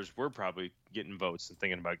Rutgers. We're probably getting votes and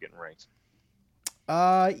thinking about getting ranked.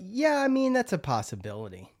 Yeah, I mean, that's a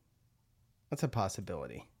possibility. I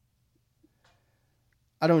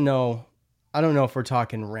don't know if we're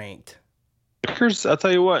talking ranked. Rutgers, I'll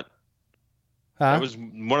tell you what. Huh? That was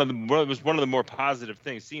one of the more positive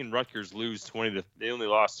things. Seeing Rutgers lose they only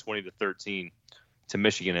lost 20-13 to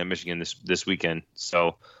Michigan at Michigan this weekend.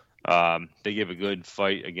 So they give a good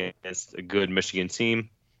fight against a good Michigan team,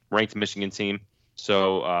 ranked Michigan team.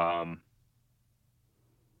 So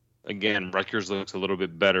again, Rutgers looks a little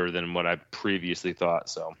bit better than what I previously thought.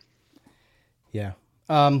 So yeah,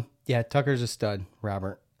 Tucker's a stud,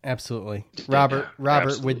 Robert. Absolutely. Robert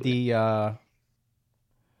absolutely. With the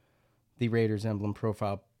Raiders emblem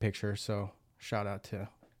profile picture. So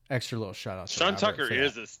extra little shout out to Sean Robert Tucker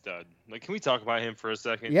is a stud. Like, can we talk about him for a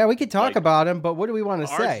second? Yeah, we could talk about him, but what do we want to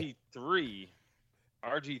say?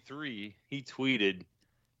 RG3, he tweeted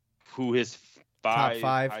who his top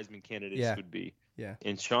 5 Heisman candidates would be. Yeah.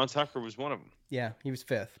 And Sean Tucker was one of them. Yeah, he was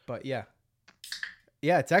 5th, but yeah.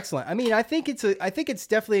 Yeah, it's excellent. I mean, I think it's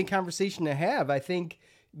definitely a conversation to have. I think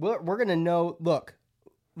we're going to know, look,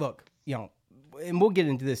 and we'll get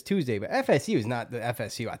into this Tuesday, but FSU is not the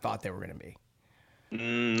FSU I thought they were going to be.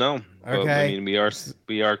 No. Okay. Well, I mean,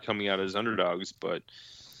 we are coming out as underdogs, but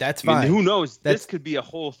that's fine. Who knows? This could be a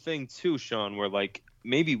whole thing too, Sean, where like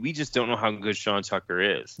maybe we just don't know how good Sean Tucker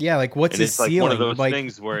is. Yeah, like what's his ceiling? It's like one of those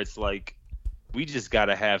things where it's like we just got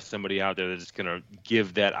to have somebody out there that's going to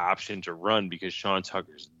give that option to run because Sean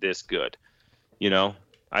Tucker's this good.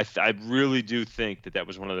 I really do think that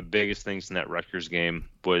was one of the biggest things in that Rutgers game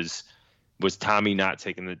was Tommy not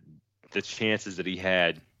taking the chances that he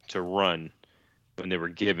had to run when they were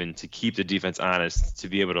given to keep the defense honest, to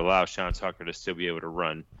be able to allow Sean Tucker to still be able to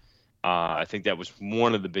run. I think that was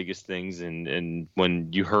one of the biggest things. And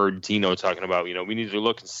when you heard Dino talking about, we need to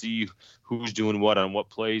look and see who's doing what on what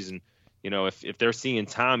plays. And, if they're seeing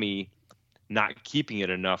Tommy not keeping it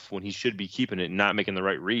enough when he should be keeping it and not making the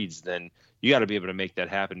right reads, then you got to be able to make that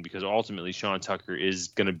happen, because ultimately Sean Tucker is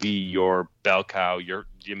going to be your bell cow.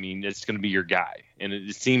 It's going to be your guy. And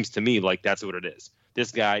it seems to me like that's what it is.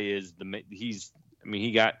 This guy is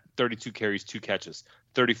he got 32 carries, 2 catches,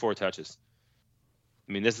 34 touches.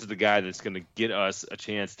 This is the guy that's going to get us a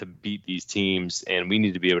chance to beat these teams, and we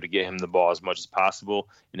need to be able to get him the ball as much as possible.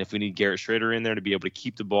 And if we need Garrett Schrader in there to be able to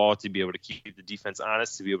keep the ball, to be able to keep the defense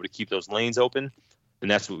honest, to be able to keep those lanes open, then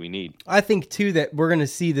that's what we need. I think, too, that we're going to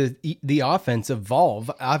see the offense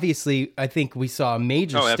evolve. Obviously, I think we saw a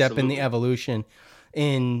major step in the evolution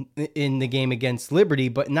in the game against Liberty.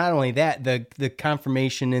 But not only that, the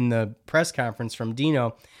confirmation in the press conference from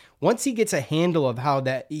Dino, once he gets a handle of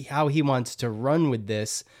how he wants to run with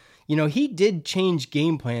this, he did change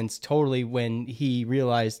game plans totally when he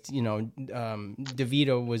realized,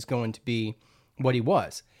 DeVito was going to be what he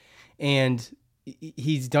was. And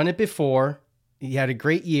he's done it before. He had a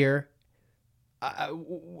great year. A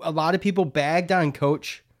lot of people bagged on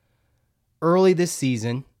Coach early this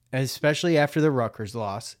season, especially after the Rutgers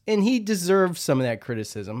loss. And he deserved some of that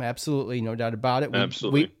criticism. Absolutely, no doubt about it.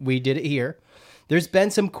 Absolutely. We did it here. There's been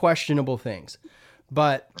some questionable things.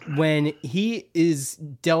 But when he is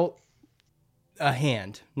dealt a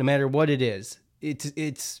hand, no matter what it is,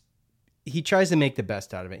 he tries to make the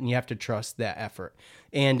best out of it, and you have to trust that effort.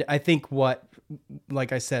 And I think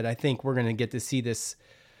like I said, I think we're going to get to see this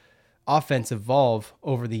offense evolve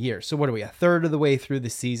over the years. So what are we, a third of the way through the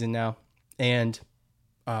season now? And,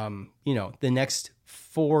 the next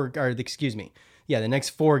 4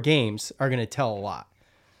 games are going to tell a lot.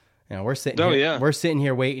 We're sitting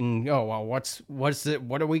here waiting. Oh, well,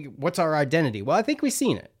 what's our identity? Well, I think we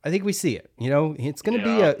see it. It's going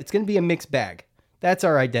to be a mixed bag. That's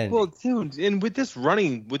our identity. Well, dude, and with this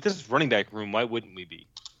running back room, why wouldn't we be?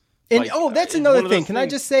 And that's another thing. Can I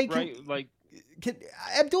just say,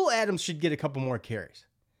 Abdul Adams should get a couple more carries.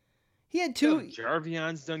 He had 2.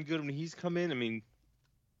 Jarvion's done good when he's come in.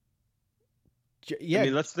 Yeah.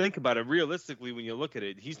 Let's think about it realistically. When you look at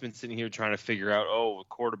it, he's been sitting here trying to figure out, a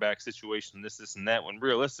quarterback situation, this, and that. When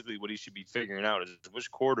realistically, what he should be figuring out is which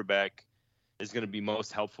quarterback is going to be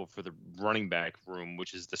most helpful for the running back room,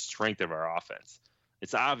 which is the strength of our offense.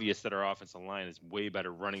 It's obvious that our offensive line is way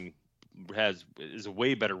better is a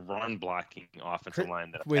way better run blocking offensive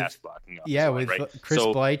line than a pass blocking offensive line. With right? Chris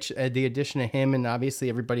Bleich, the addition of him, and obviously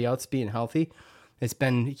everybody else being healthy, it's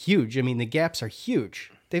been huge. The gaps are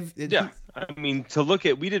huge. To look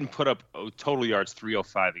at, we didn't put up total yards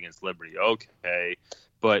 305 against Liberty. Okay,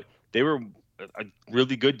 but they were a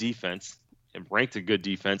really good defense and ranked a good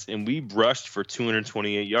defense, and we rushed for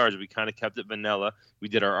 228 yards. We kind of kept it vanilla. We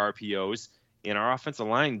did our RPOs, and our offensive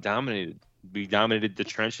line dominated. We dominated the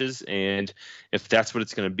trenches, and if that's what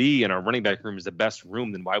it's going to be, and our running back room is the best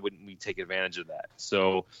room, then why wouldn't we take advantage of that?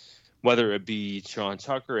 So whether it be Sean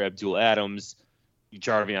Tucker, Abdul Adams,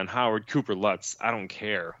 Jarvion Howard, Cooper Lutz, I don't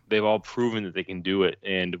care. They've all proven that they can do it,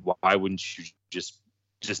 and why wouldn't you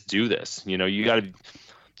just do this? You got to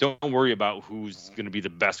don't worry about who's going to be the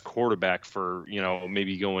best quarterback for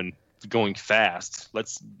maybe going fast.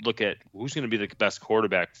 Let's look at who's going to be the best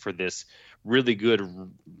quarterback for this really good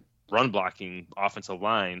run blocking offensive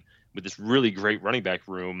line with this really great running back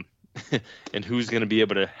room, and who's going to be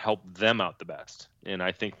able to help them out the best. And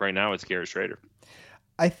I think right now it's Garrett Schrader.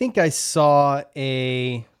 I think I saw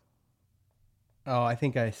I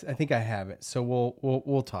think I have it. So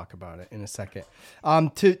we'll talk about it in a second.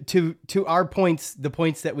 To our points, the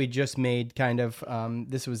points that we just made, kind of,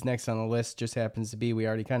 this was next on the list, just happens to be, we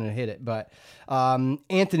already kind of hit it, but,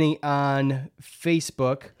 Anthony on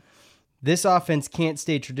Facebook, this offense can't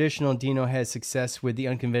stay traditional. Dino has success with the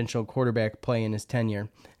unconventional quarterback play in his tenure.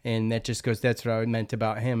 And that just goes, that's what I meant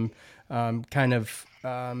about him, kind of,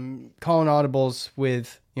 calling audibles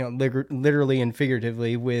with, literally and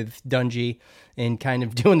figuratively with Dungy, and kind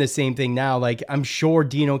of doing the same thing now. Like, I'm sure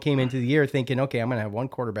Dino came into the year thinking, okay, I'm going to have one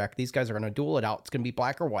quarterback. These guys are going to duel it out. It's going to be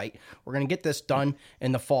black or white. We're going to get this done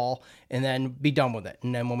in the fall and then be done with it.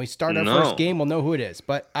 And then when we start our first game, we'll know who it is.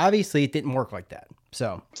 But obviously it didn't work like that.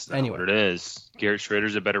 So anyway, what it is, Garrett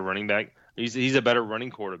Schrader's a better running back. He's a better running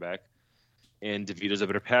quarterback, and DeVito's a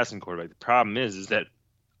better passing quarterback. The problem is that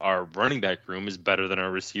our running back room is better than our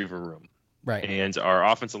receiver room. Right. And our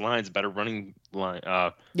offensive line is better running line.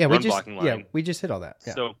 Blocking line. Yeah, we just hit all that.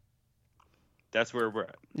 Yeah. So that's where we're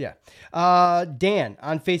at. Yeah. Dan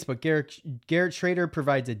on Facebook, Garrett Schrader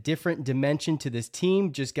provides a different dimension to this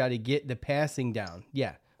team. Just got to get the passing down.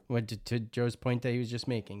 Yeah. To Joe's point that he was just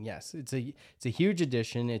making. Yes, it's a huge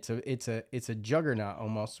addition. It's a juggernaut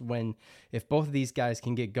almost. If both of these guys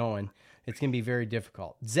can get going, it's going to be very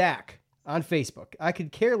difficult. Zach on Facebook. I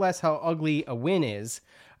could care less how ugly a win is.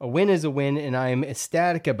 A win is a win, and I am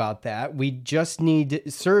ecstatic about that. We just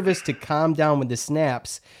need Service to calm down with the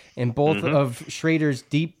snaps, and both of Schrader's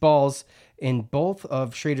deep balls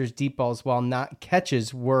while not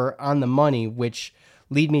catches were on the money, which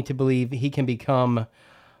lead me to believe he can become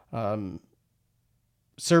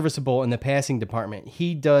serviceable in the passing department.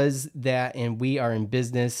 He does that, and we are in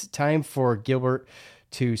business. Time for Gilbert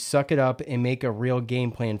to suck it up and make a real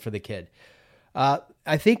game plan for the kid.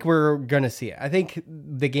 I think we're going to see it. I think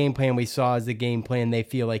the game plan we saw is the game plan they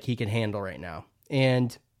feel like he can handle right now.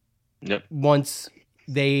 And once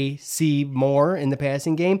they see more in the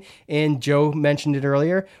passing game, and Joe mentioned it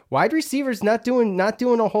earlier, wide receivers not doing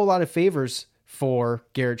a whole lot of favors for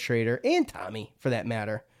Garrett Schrader and Tommy for that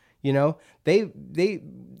matter. You know,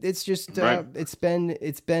 it's just it's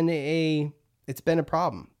been a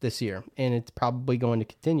problem this year, and it's probably going to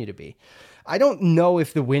continue to be. I don't know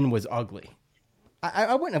if the win was ugly.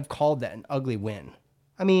 I wouldn't have called that an ugly win.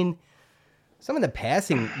 I mean, some of the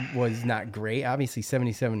passing was not great. Obviously,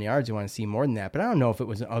 77 yards, you want to see more than that, but I don't know if it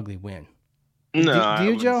was an ugly win. No, do you, I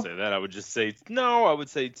wouldn't Joe? say that. I would just say no. I would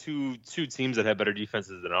say two teams that have better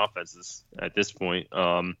defenses than offenses at this point.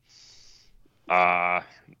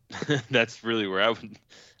 That's really where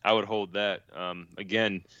I would hold that.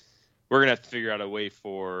 Again, we're gonna have to figure out a way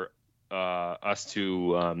for us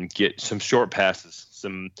to get some short passes.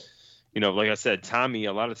 Some, like I said, Tommy,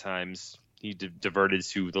 a lot of times he diverted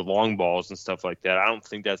to the long balls and stuff like that. I don't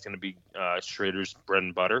think that's going to be Schrader's bread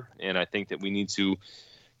and butter, and I think that we need to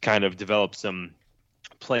kind of develop some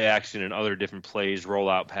play action and other different plays, roll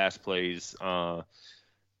out pass plays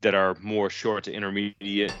that are more short to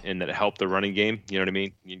intermediate and that help the running game. You know what I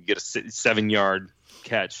mean? You get a 7-yard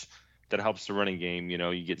catch that helps the running game.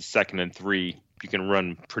 You get 2nd and 3. You can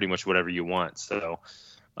run pretty much whatever you want. So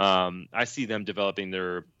I see them developing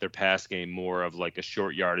their pass game more of like a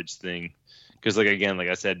short yardage thing. Because, like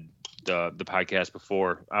I said, the podcast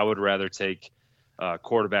before, I would rather take a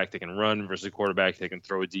quarterback that can run versus a quarterback that can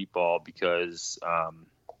throw a deep ball because,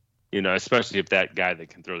 especially if that guy that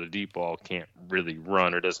can throw the deep ball can't really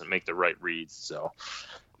run or doesn't make the right reads. So,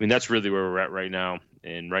 that's really where we're at right now.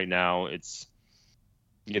 And right now it's,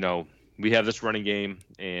 we have this running game,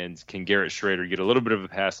 and can Garrett Schrader get a little bit of a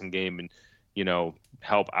passing game and,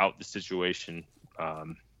 help out the situation?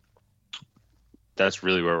 That's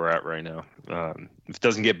really where we're at right now. If it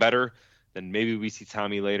doesn't get better, then maybe we see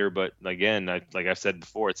Tommy later. But again, like I said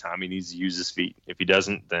before, Tommy needs to use his feet. If he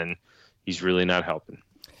doesn't, then he's really not helping.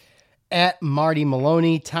 At Marty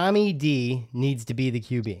Maloney, Tommy D needs to be the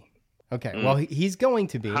QB. Okay, well, he's going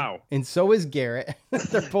to be. How? And so is Garrett.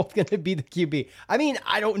 They're both going to be the QB. I mean,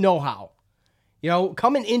 I don't know how.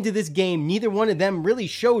 Coming into this game, neither one of them really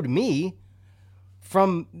showed me,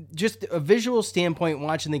 from just a visual standpoint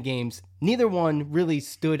watching the games, neither one really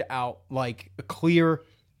stood out like the clear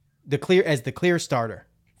starter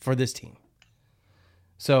for this team.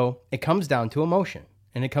 So it comes down to emotion,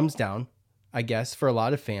 and it comes down, I guess, for a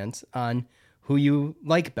lot of fans on who you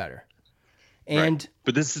like better. And right.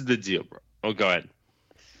 But this is the deal, bro. Oh, go ahead.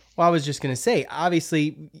 Well, I was just going to say,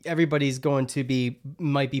 obviously, everybody's going to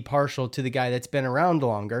might be partial to the guy that's been around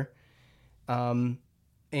longer,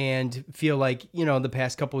 and feel like, the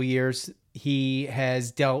past couple of years, he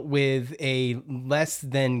has dealt with a less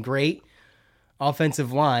than great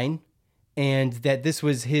offensive line, and that this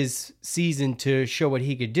was his season to show what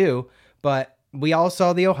he could do. But we all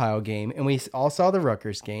saw the Ohio game, and we all saw the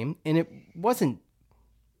Rutgers game, and it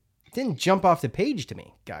didn't jump off the page to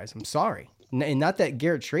me, guys. I'm sorry. And not that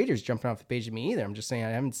Garrett Schrader's jumping off the page to me either. I'm just saying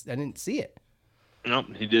I didn't see it. No,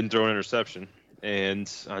 he didn't throw an interception.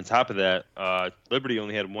 And on top of that, Liberty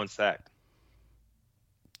only had 1 sack.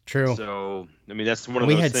 True. So, that's one of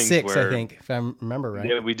those things where... We had 6, I think, if I remember right.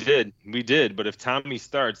 Yeah, we did. But if Tommy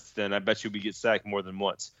starts, then I bet you we get sacked more than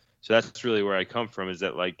once. So that's really where I come from, is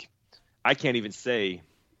that, I can't even say...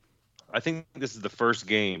 I think this is the first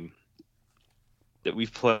game that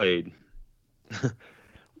we've played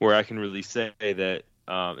where I can really say that...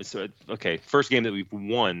 first game that we've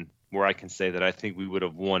won where I can say that I think we would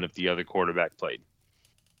have won if the other quarterback played.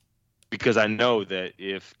 Because I know that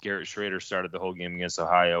if Garrett Schrader started the whole game against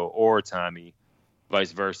Ohio, or Tommy,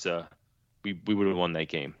 vice versa, we would have won that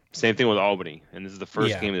game. Same thing with Albany. And this is the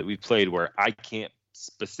first game that we've played where I can't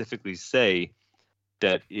specifically say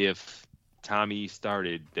that if Tommy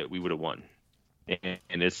started that we would have won.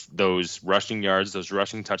 And it's those rushing yards, those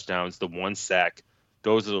rushing touchdowns, the 1 sack.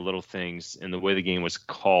 Those are the little things. And the way the game was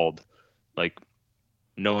called,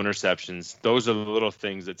 no interceptions. Those are the little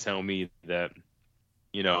things that tell me that,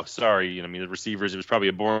 the receivers, it was probably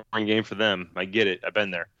a boring game for them. I get it. I've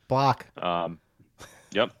been there. Block.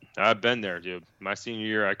 Yep, I've been there, dude. My senior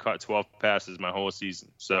year, I caught 12 passes my whole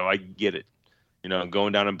season, so I get it.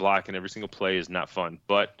 Going down and blocking every single play is not fun,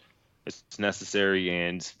 but it's necessary.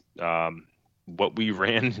 And what we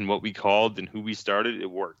ran and what we called and who we started,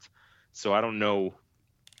 it worked. So I don't know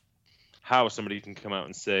how somebody can come out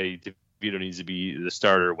and say DeVito needs to be the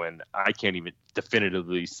starter when I can't even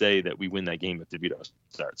definitively say that we win that game if DeVito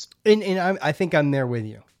starts. And I think I'm there with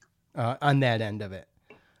you on that end of it.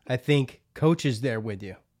 I think Coach is there with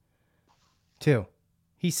you, too.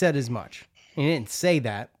 He said as much. He didn't say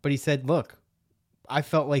that, but he said, look, I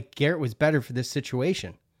felt like Garrett was better for this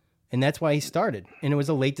situation, and that's why he started, and it was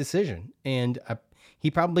a late decision, and he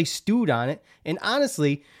probably stewed on it, and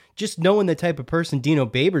honestly, just knowing the type of person Dino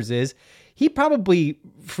Babers is, he probably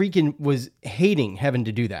freaking was hating having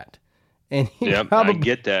to do that. And I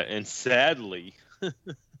get that, and sadly...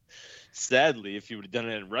 Sadly, if he would have done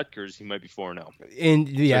it at Rutgers, he might be 4-0. And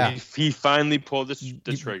yeah, so he finally pulled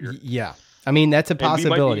the trigger. Yeah, I mean that's a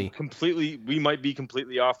possibility. We might be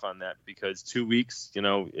completely off on that because 2 weeks,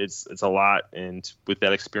 it's a lot, and with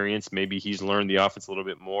that experience, maybe he's learned the offense a little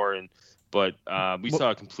bit more. But we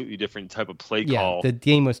saw a completely different type of play call. Yeah, the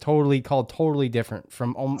game was totally different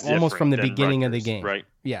from almost from the beginning of the game. Right.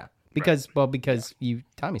 Yeah. Because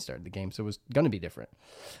Tommy started the game, so it was going to be different.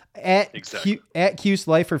 At Cuse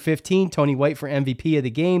Life for 15, Tony White for MVP of the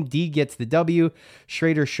game. D gets the W.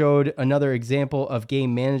 Schrader showed another example of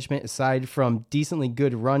game management aside from decently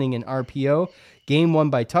good running and RPO. Game won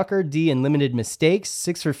by Tucker. D and limited mistakes.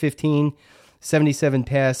 6 for 15, 77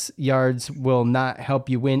 pass yards will not help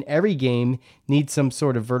you win every game. Need some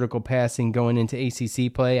sort of vertical passing going into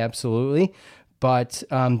ACC play. Absolutely. But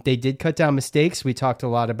they did cut down mistakes. We talked a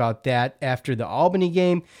lot about that after the Albany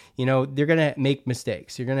game. They're going to make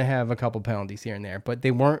mistakes. You're going to have a couple penalties here and there, but they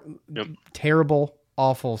weren't terrible,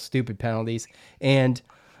 awful, stupid penalties. And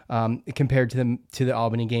compared to the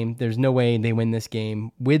Albany game, there's no way they win this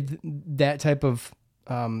game with that type of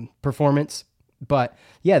performance. But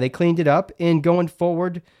yeah, they cleaned it up. And going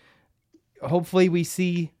forward, hopefully we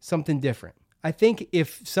see something different. I think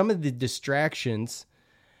if some of the distractions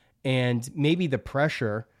and maybe the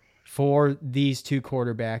pressure for these two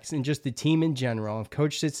quarterbacks and just the team in general, if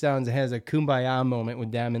Coach sits down and has a kumbaya moment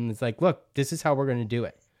with them and it's like, look, this is how we're going to do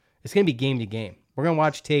it. It's going to be game to game. We're going to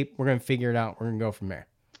watch tape. We're going to figure it out. We're going to go from there.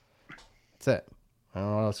 That's it. I don't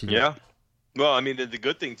know what else you do. Yeah. Well, I mean, the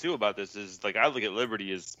good thing, too, about this is, like, I look at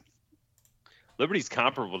Liberty's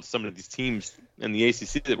comparable to some of these teams in the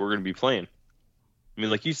ACC that we're going to be playing. I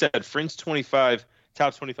mean, like you said, Fringe 25,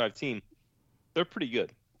 top 25 team, they're pretty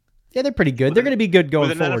good. Yeah, they're pretty good. They're going to be good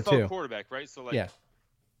going forward, too. With an NFL too. quarterback, right? So, like, yeah.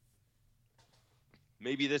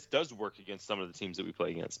 Maybe this does work against some of the teams that we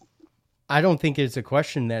play against. I don't think it's a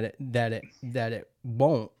question that it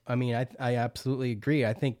won't. I mean, I absolutely agree.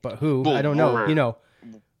 I think, but who? Well, I don't know.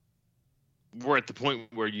 We're at the point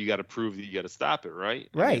where you got to prove that you got to stop it, right?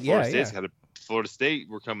 Right. I mean, Florida State.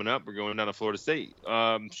 We're coming up. We're going down to Florida State.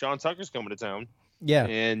 Sean Tucker's coming to town. Yeah.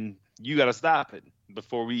 And you got to stop it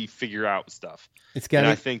before we figure out stuff. And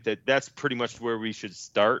I think that's pretty much where we should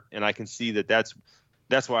start. And I can see that's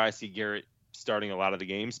why I see Garrett starting a lot of the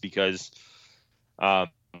games because we're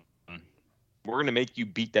going to make you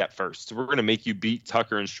beat that first. We're going to make you beat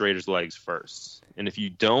Tucker and Schrader's legs first. And if you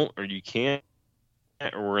don't or you can't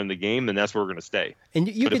or we're in the game, then that's where we're going to stay.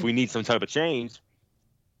 But if we need some type of change,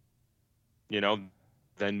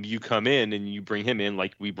 then you come in and you bring him in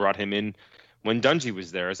like we brought him in when Dungy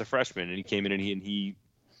was there as a freshman, and he came in and he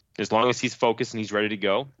as long as he's focused and he's ready to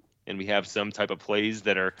go, and we have some type of plays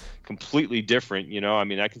that are completely different, I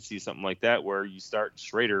mean, I can see something like that where you start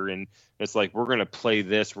Schrader and it's like, we're going to play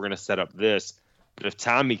this, we're going to set up this. But if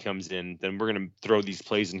Tommy comes in, then we're going to throw these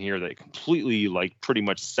plays in here that completely, like, pretty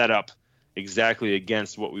much set up exactly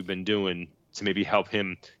against what we've been doing to maybe help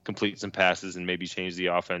him complete some passes and maybe change the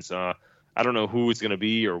offense. I don't know who it's going to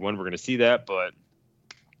be or when we're going to see that, but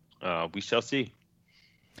we shall see.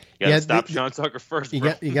 You got to stop Sean Tucker first. You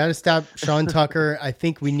got to stop Sean Tucker. I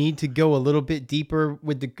think we need to go a little bit deeper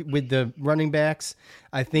with the running backs.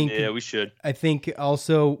 I think we should. I think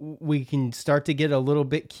also we can start to get a little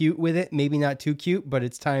bit cute with it. Maybe not too cute, but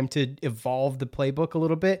it's time to evolve the playbook a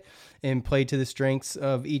little bit and play to the strengths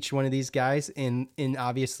of each one of these guys. And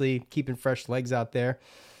obviously keeping fresh legs out there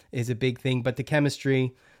is a big thing. But the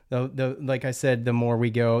chemistry. Like I said, the more we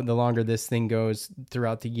go, the longer this thing goes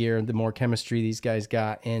throughout the year, the more chemistry these guys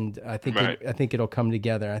got, and I think I think it'll come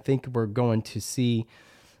together. I think we're going to see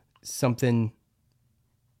something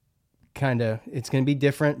kind of. It's going to be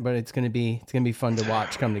different, but it's going to be fun to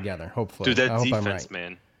watch come together. Hopefully, dude, that defense,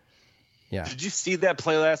 man. Yeah. Did you see that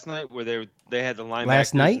play last night where they had the linebackers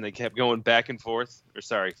Last night? and they kept going back and forth? Or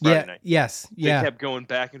sorry, Friday night. Yes. Yeah. They kept going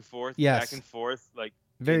back and forth, back and forth. Like,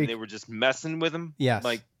 Very. and they were just messing with him. Yes.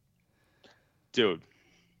 Like, dude,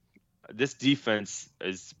 this defense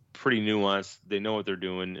is pretty nuanced. They know what they're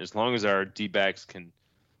doing. As long as our D-backs can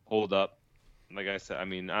hold up, like I said, I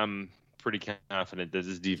mean, I'm pretty confident that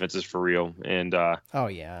this defense is for real. And oh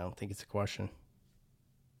yeah, I don't think it's a question.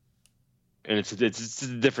 And it's a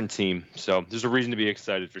different team, so there's a reason to be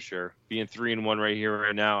excited for sure. Being 3-1 right here,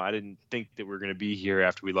 right now, I didn't think that we were going to be here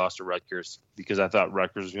after we lost to Rutgers because I thought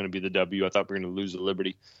Rutgers was going to be the W. I thought we were going to lose to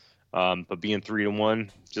Liberty, but being 3-1,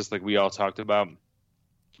 just like we all talked about,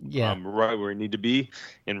 yeah, right where we need to be.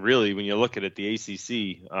 And really, when you look at it, the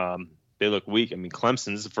ACC, they look weak. I mean,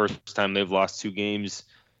 Clemson's the first time they've lost 2 games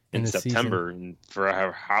in September and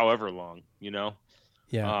for however long, you know.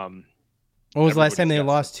 Yeah. When was the last time they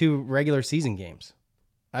lost 2 regular season games?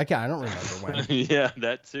 I don't remember when. Yeah,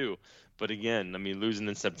 that too. But again, I mean, losing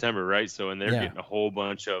in September, right? So, and they're getting a whole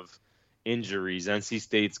bunch of injuries. NC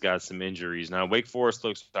State's got some injuries. Now, Wake Forest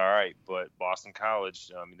looks all right, but Boston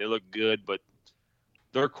College, I mean, they look good, but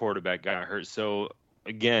their quarterback got hurt. So,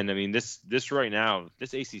 again, I mean, this right now,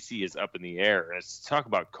 this ACC is up in the air. Let's talk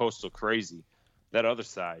about coastal crazy. That other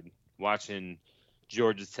side, watching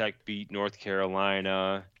Georgia Tech beat North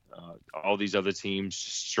Carolina, all these other teams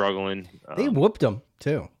struggling. They whooped them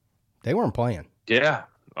too. They weren't playing. Yeah.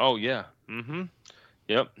 Oh yeah. Mm-hmm.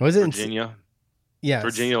 Yep. Was it Virginia? Yeah.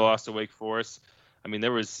 Virginia lost to Wake Forest. I mean,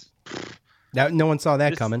 there was that. No one saw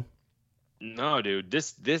that coming. No, dude.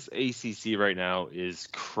 This ACC right now is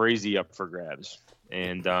crazy up for grabs,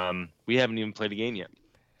 and we haven't even played a game yet.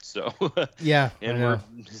 So yeah, and we're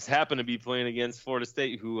just happen to be playing against Florida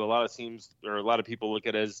State, who a lot of teams or a lot of people look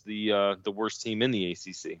at as the worst team in the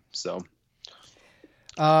ACC. So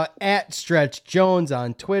at Stretch Jones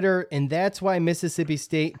on Twitter, and that's why Mississippi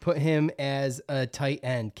State put him as a tight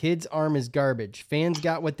end. Kid's arm is garbage. Fans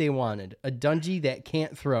got what they wanted. A Dungy that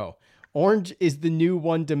can't throw. Orange is the new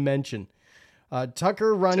one dimension.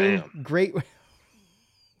 Tucker running great.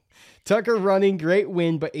 Tucker running, great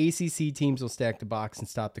win, but ACC teams will stack the box and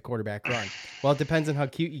stop the quarterback run. Well, it depends on how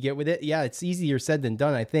cute you get with it. Yeah, it's easier said than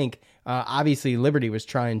done, I think. Obviously, Liberty was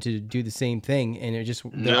trying to do the same thing, and it just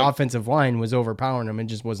the offensive line was overpowering them and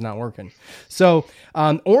just was not working. So,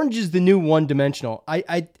 Orange is the new one-dimensional.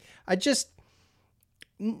 It's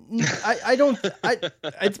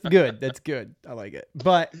good. That's good. I like it.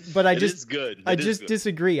 But I just good. I just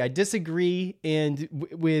disagree. I disagree, and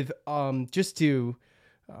with just to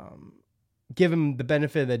give him the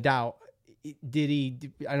benefit of the doubt. Did he?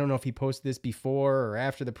 I don't know if he posted this before or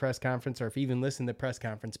after the press conference, or if he even listened to the press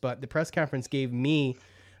conference. But the press conference gave me.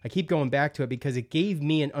 I keep going back to it because it gave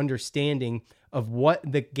me an understanding of what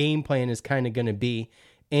the game plan is kind of going to be,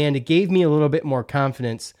 and it gave me a little bit more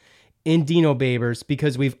confidence in Dino Babers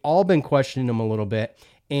because we've all been questioning him a little bit.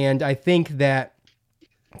 And I think that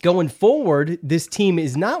going forward, this team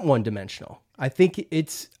is not one-dimensional. I think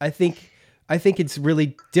it's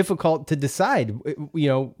really difficult to decide,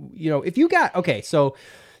 if you got, okay, so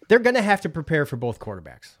they're going to have to prepare for both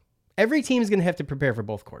quarterbacks. Every team is going to have to prepare for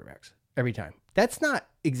both quarterbacks every time. That's not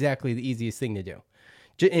exactly the easiest thing to do.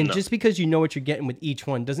 Just because you know what you're getting with each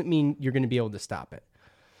one doesn't mean you're going to be able to stop it.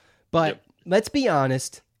 But let's be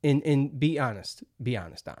honest. And be honest.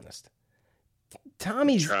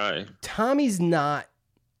 Tommy's not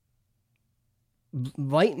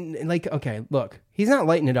lighting, he's not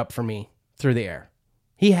lighting it up for me through the air.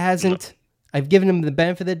 He hasn't. No. I've given him the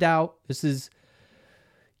benefit of the doubt. This is,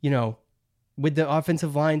 with the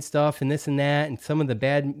offensive line stuff and this and that, and some of the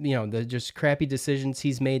bad, the just crappy decisions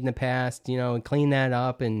he's made in the past, and clean that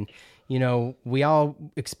up. And, we all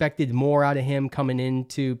expected more out of him coming in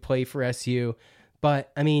to play for SU.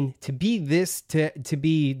 But I mean, to be this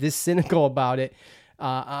cynical about it,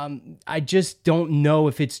 I just don't know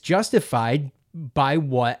if it's justified by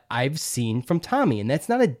what I've seen from Tommy. And that's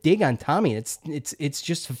not a dig on Tommy. It's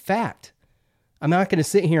just a fact. I'm not going to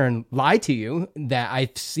sit here and lie to you that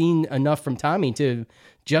I've seen enough from Tommy to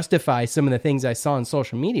justify some of the things I saw on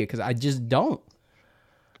social media, because I just don't.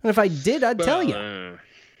 And if I did, I'd tell you.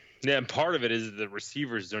 Yeah, and part of it is the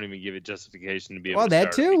receivers don't even give it justification to be able to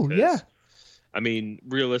start. That too, because, yeah. I mean,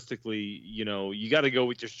 realistically, you got to go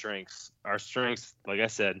with your strengths. Our strengths, like I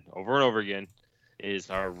said, over and over again,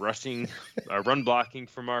 is our rushing, our run blocking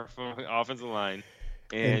from our offensive line,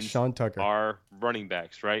 and Sean Tucker, our running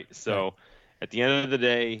backs, right? So at the end of the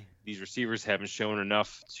day, these receivers haven't shown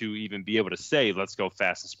enough to even be able to say, let's go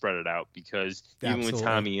fast and spread it out, because even with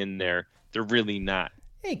Tommy in there, they're really not.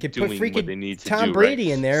 Hey, you could put doing what they need freaking to Tom do, Brady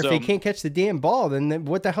right? in there. So, If they can't catch the damn ball, then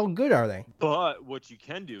what the hell good are they? But what you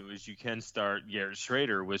can do is you can start Garrett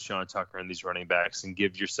Schrader with Sean Tucker and these running backs and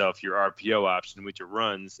give yourself your RPO option with your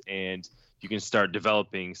runs, and you can start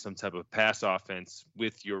developing some type of pass offense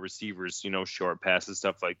with your receivers, short passes,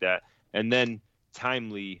 stuff like that. And then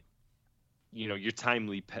timely, your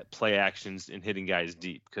timely play actions and hitting guys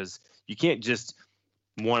deep, because you can't just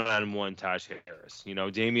one-on-one Tajay Harris.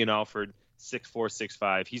 Damian Alford, 6'4",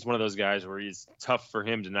 6'5". He's one of those guys where it's tough for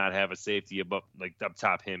him to not have a safety up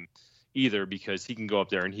top him either, because he can go up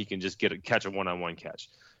there and he can just catch a one-on-one catch.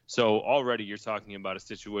 So already you're talking about a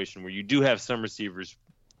situation where you do have some receivers,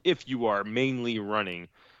 if you are mainly running,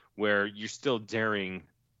 where you're still daring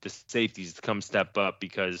the safeties to come step up,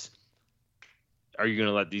 because are you going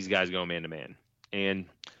to let these guys go man-to-man? And,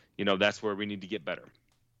 that's where we need to get better.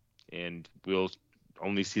 And we'll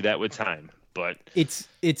only see that with time. But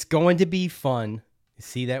it's going to be fun to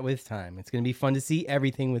see that with time. It's going to be fun to see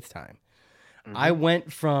everything with time. Mm-hmm. I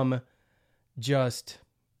went from just,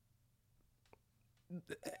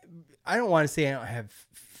 I don't want to say I don't have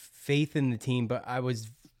faith in the team, but I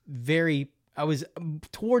was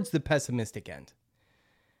towards the pessimistic end,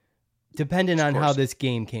 depending on how this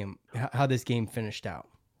game finished out.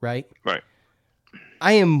 Right.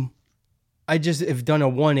 I just have done a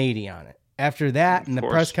 180 on it. After that, in the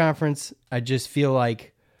press conference, I just feel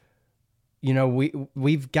like,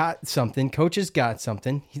 we've got something. Coach has got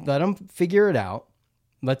something. Let them figure it out.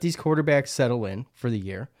 Let these quarterbacks settle in for the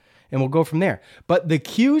year, and we'll go from there. But the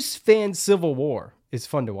Cuse fan civil war is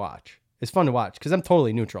fun to watch. It's fun to watch because I'm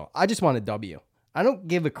totally neutral. I just want a W. I don't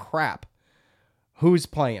give a crap who's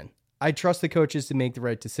playing. I trust the coaches to make the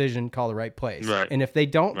right decision, call the right plays. Right. And if they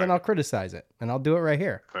don't, then I'll criticize it, and I'll do it right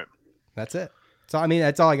here. Right. That's it. So,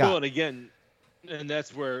 that's all I got. Well, and again, and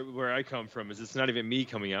that's where I come from, is it's not even me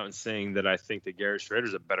coming out and saying that I think that Garrett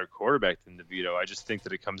Schrader's a better quarterback than DeVito. I just think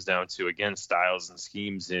that it comes down to, again, styles and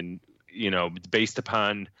schemes, and, based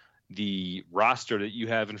upon the roster that you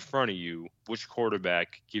have in front of you, which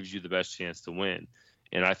quarterback gives you the best chance to win.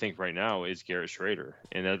 And I think right now is Garrett Schrader.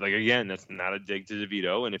 And again, that's not a dig to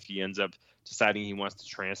DeVito. And if he ends up deciding he wants to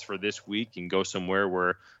transfer this week and go somewhere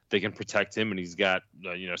where they can protect him and he's got,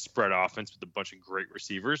 spread offense with a bunch of great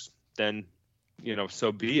receivers, then,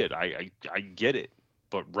 so be it. I get it.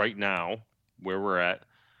 But right now, where we're at,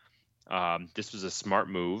 this was a smart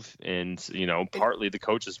move. And, partly the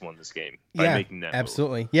coaches won this game by making that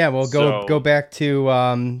absolutely. move. Yeah, well, go back to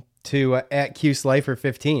at Cuse Lifer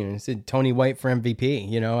 15. It said Tony White for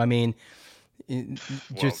MVP.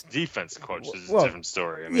 Just defense coach is a different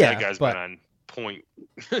story. That guy's been on point.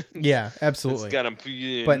 Yeah, absolutely. It's got him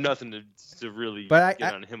nothing to really get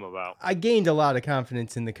on him about. I gained a lot of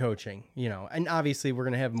confidence in the coaching, and obviously we're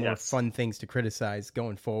going to have more fun things to criticize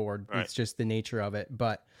going forward. Right. It's just the nature of it.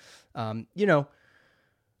 But, let's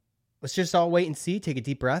just all wait and see. Take a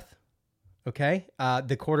deep breath. Okay.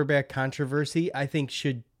 The quarterback controversy, I think,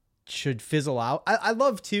 should fizzle out. I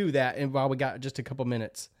love too that, and while we got just a couple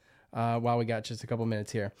minutes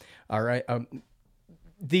here. All right.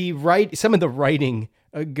 Some of the writing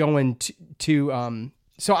going to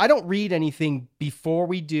so I don't read anything before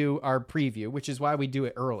we do our preview, which is why we do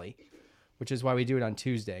it early, which is why we do it on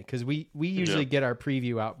Tuesday. Cause we usually get our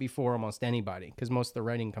preview out before almost anybody. Cause most of the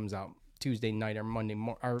writing comes out Tuesday night or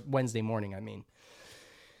Wednesday morning.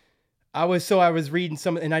 I was reading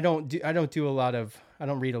some, and I don't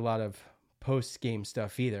read a lot of post game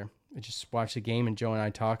stuff either. I just watch the game and Joe and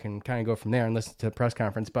I talk and kind of go from there and listen to the press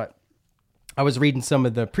conference. But I was reading some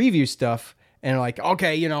of the preview stuff and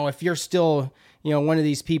okay, if you're still, one of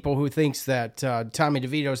these people who thinks that Tommy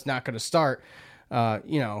DeVito's not going to start, what are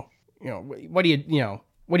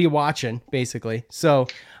you watching basically? So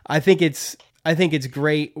I think it's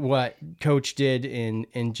great what Coach did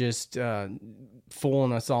in just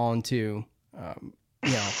fooling us all into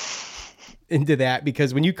into that,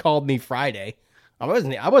 because when you called me Friday, I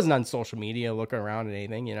wasn't on social media looking around at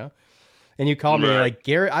anything, and you called me like,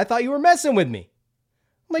 Garrett, I thought you were messing with me.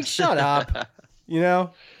 I'm like, shut up,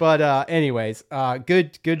 but anyways,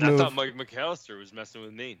 good move. I thought Mike McAllister was messing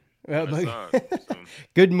with me.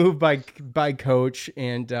 Good move by Coach,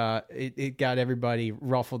 and it got everybody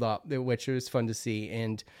ruffled up, which was fun to see.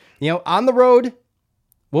 And on the road,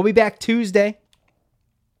 we'll be back Tuesday,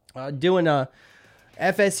 doing a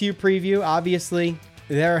FSU preview. Obviously,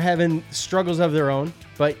 they're having struggles of their own,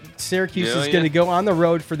 but Syracuse is going to go on the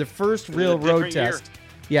road for the first real road test.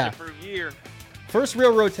 First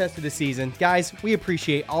real road test of the season. Guys, we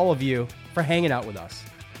appreciate all of you for hanging out with us.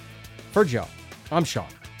 For Joe, I'm Sean.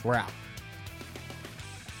 We're out.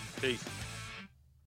 Peace.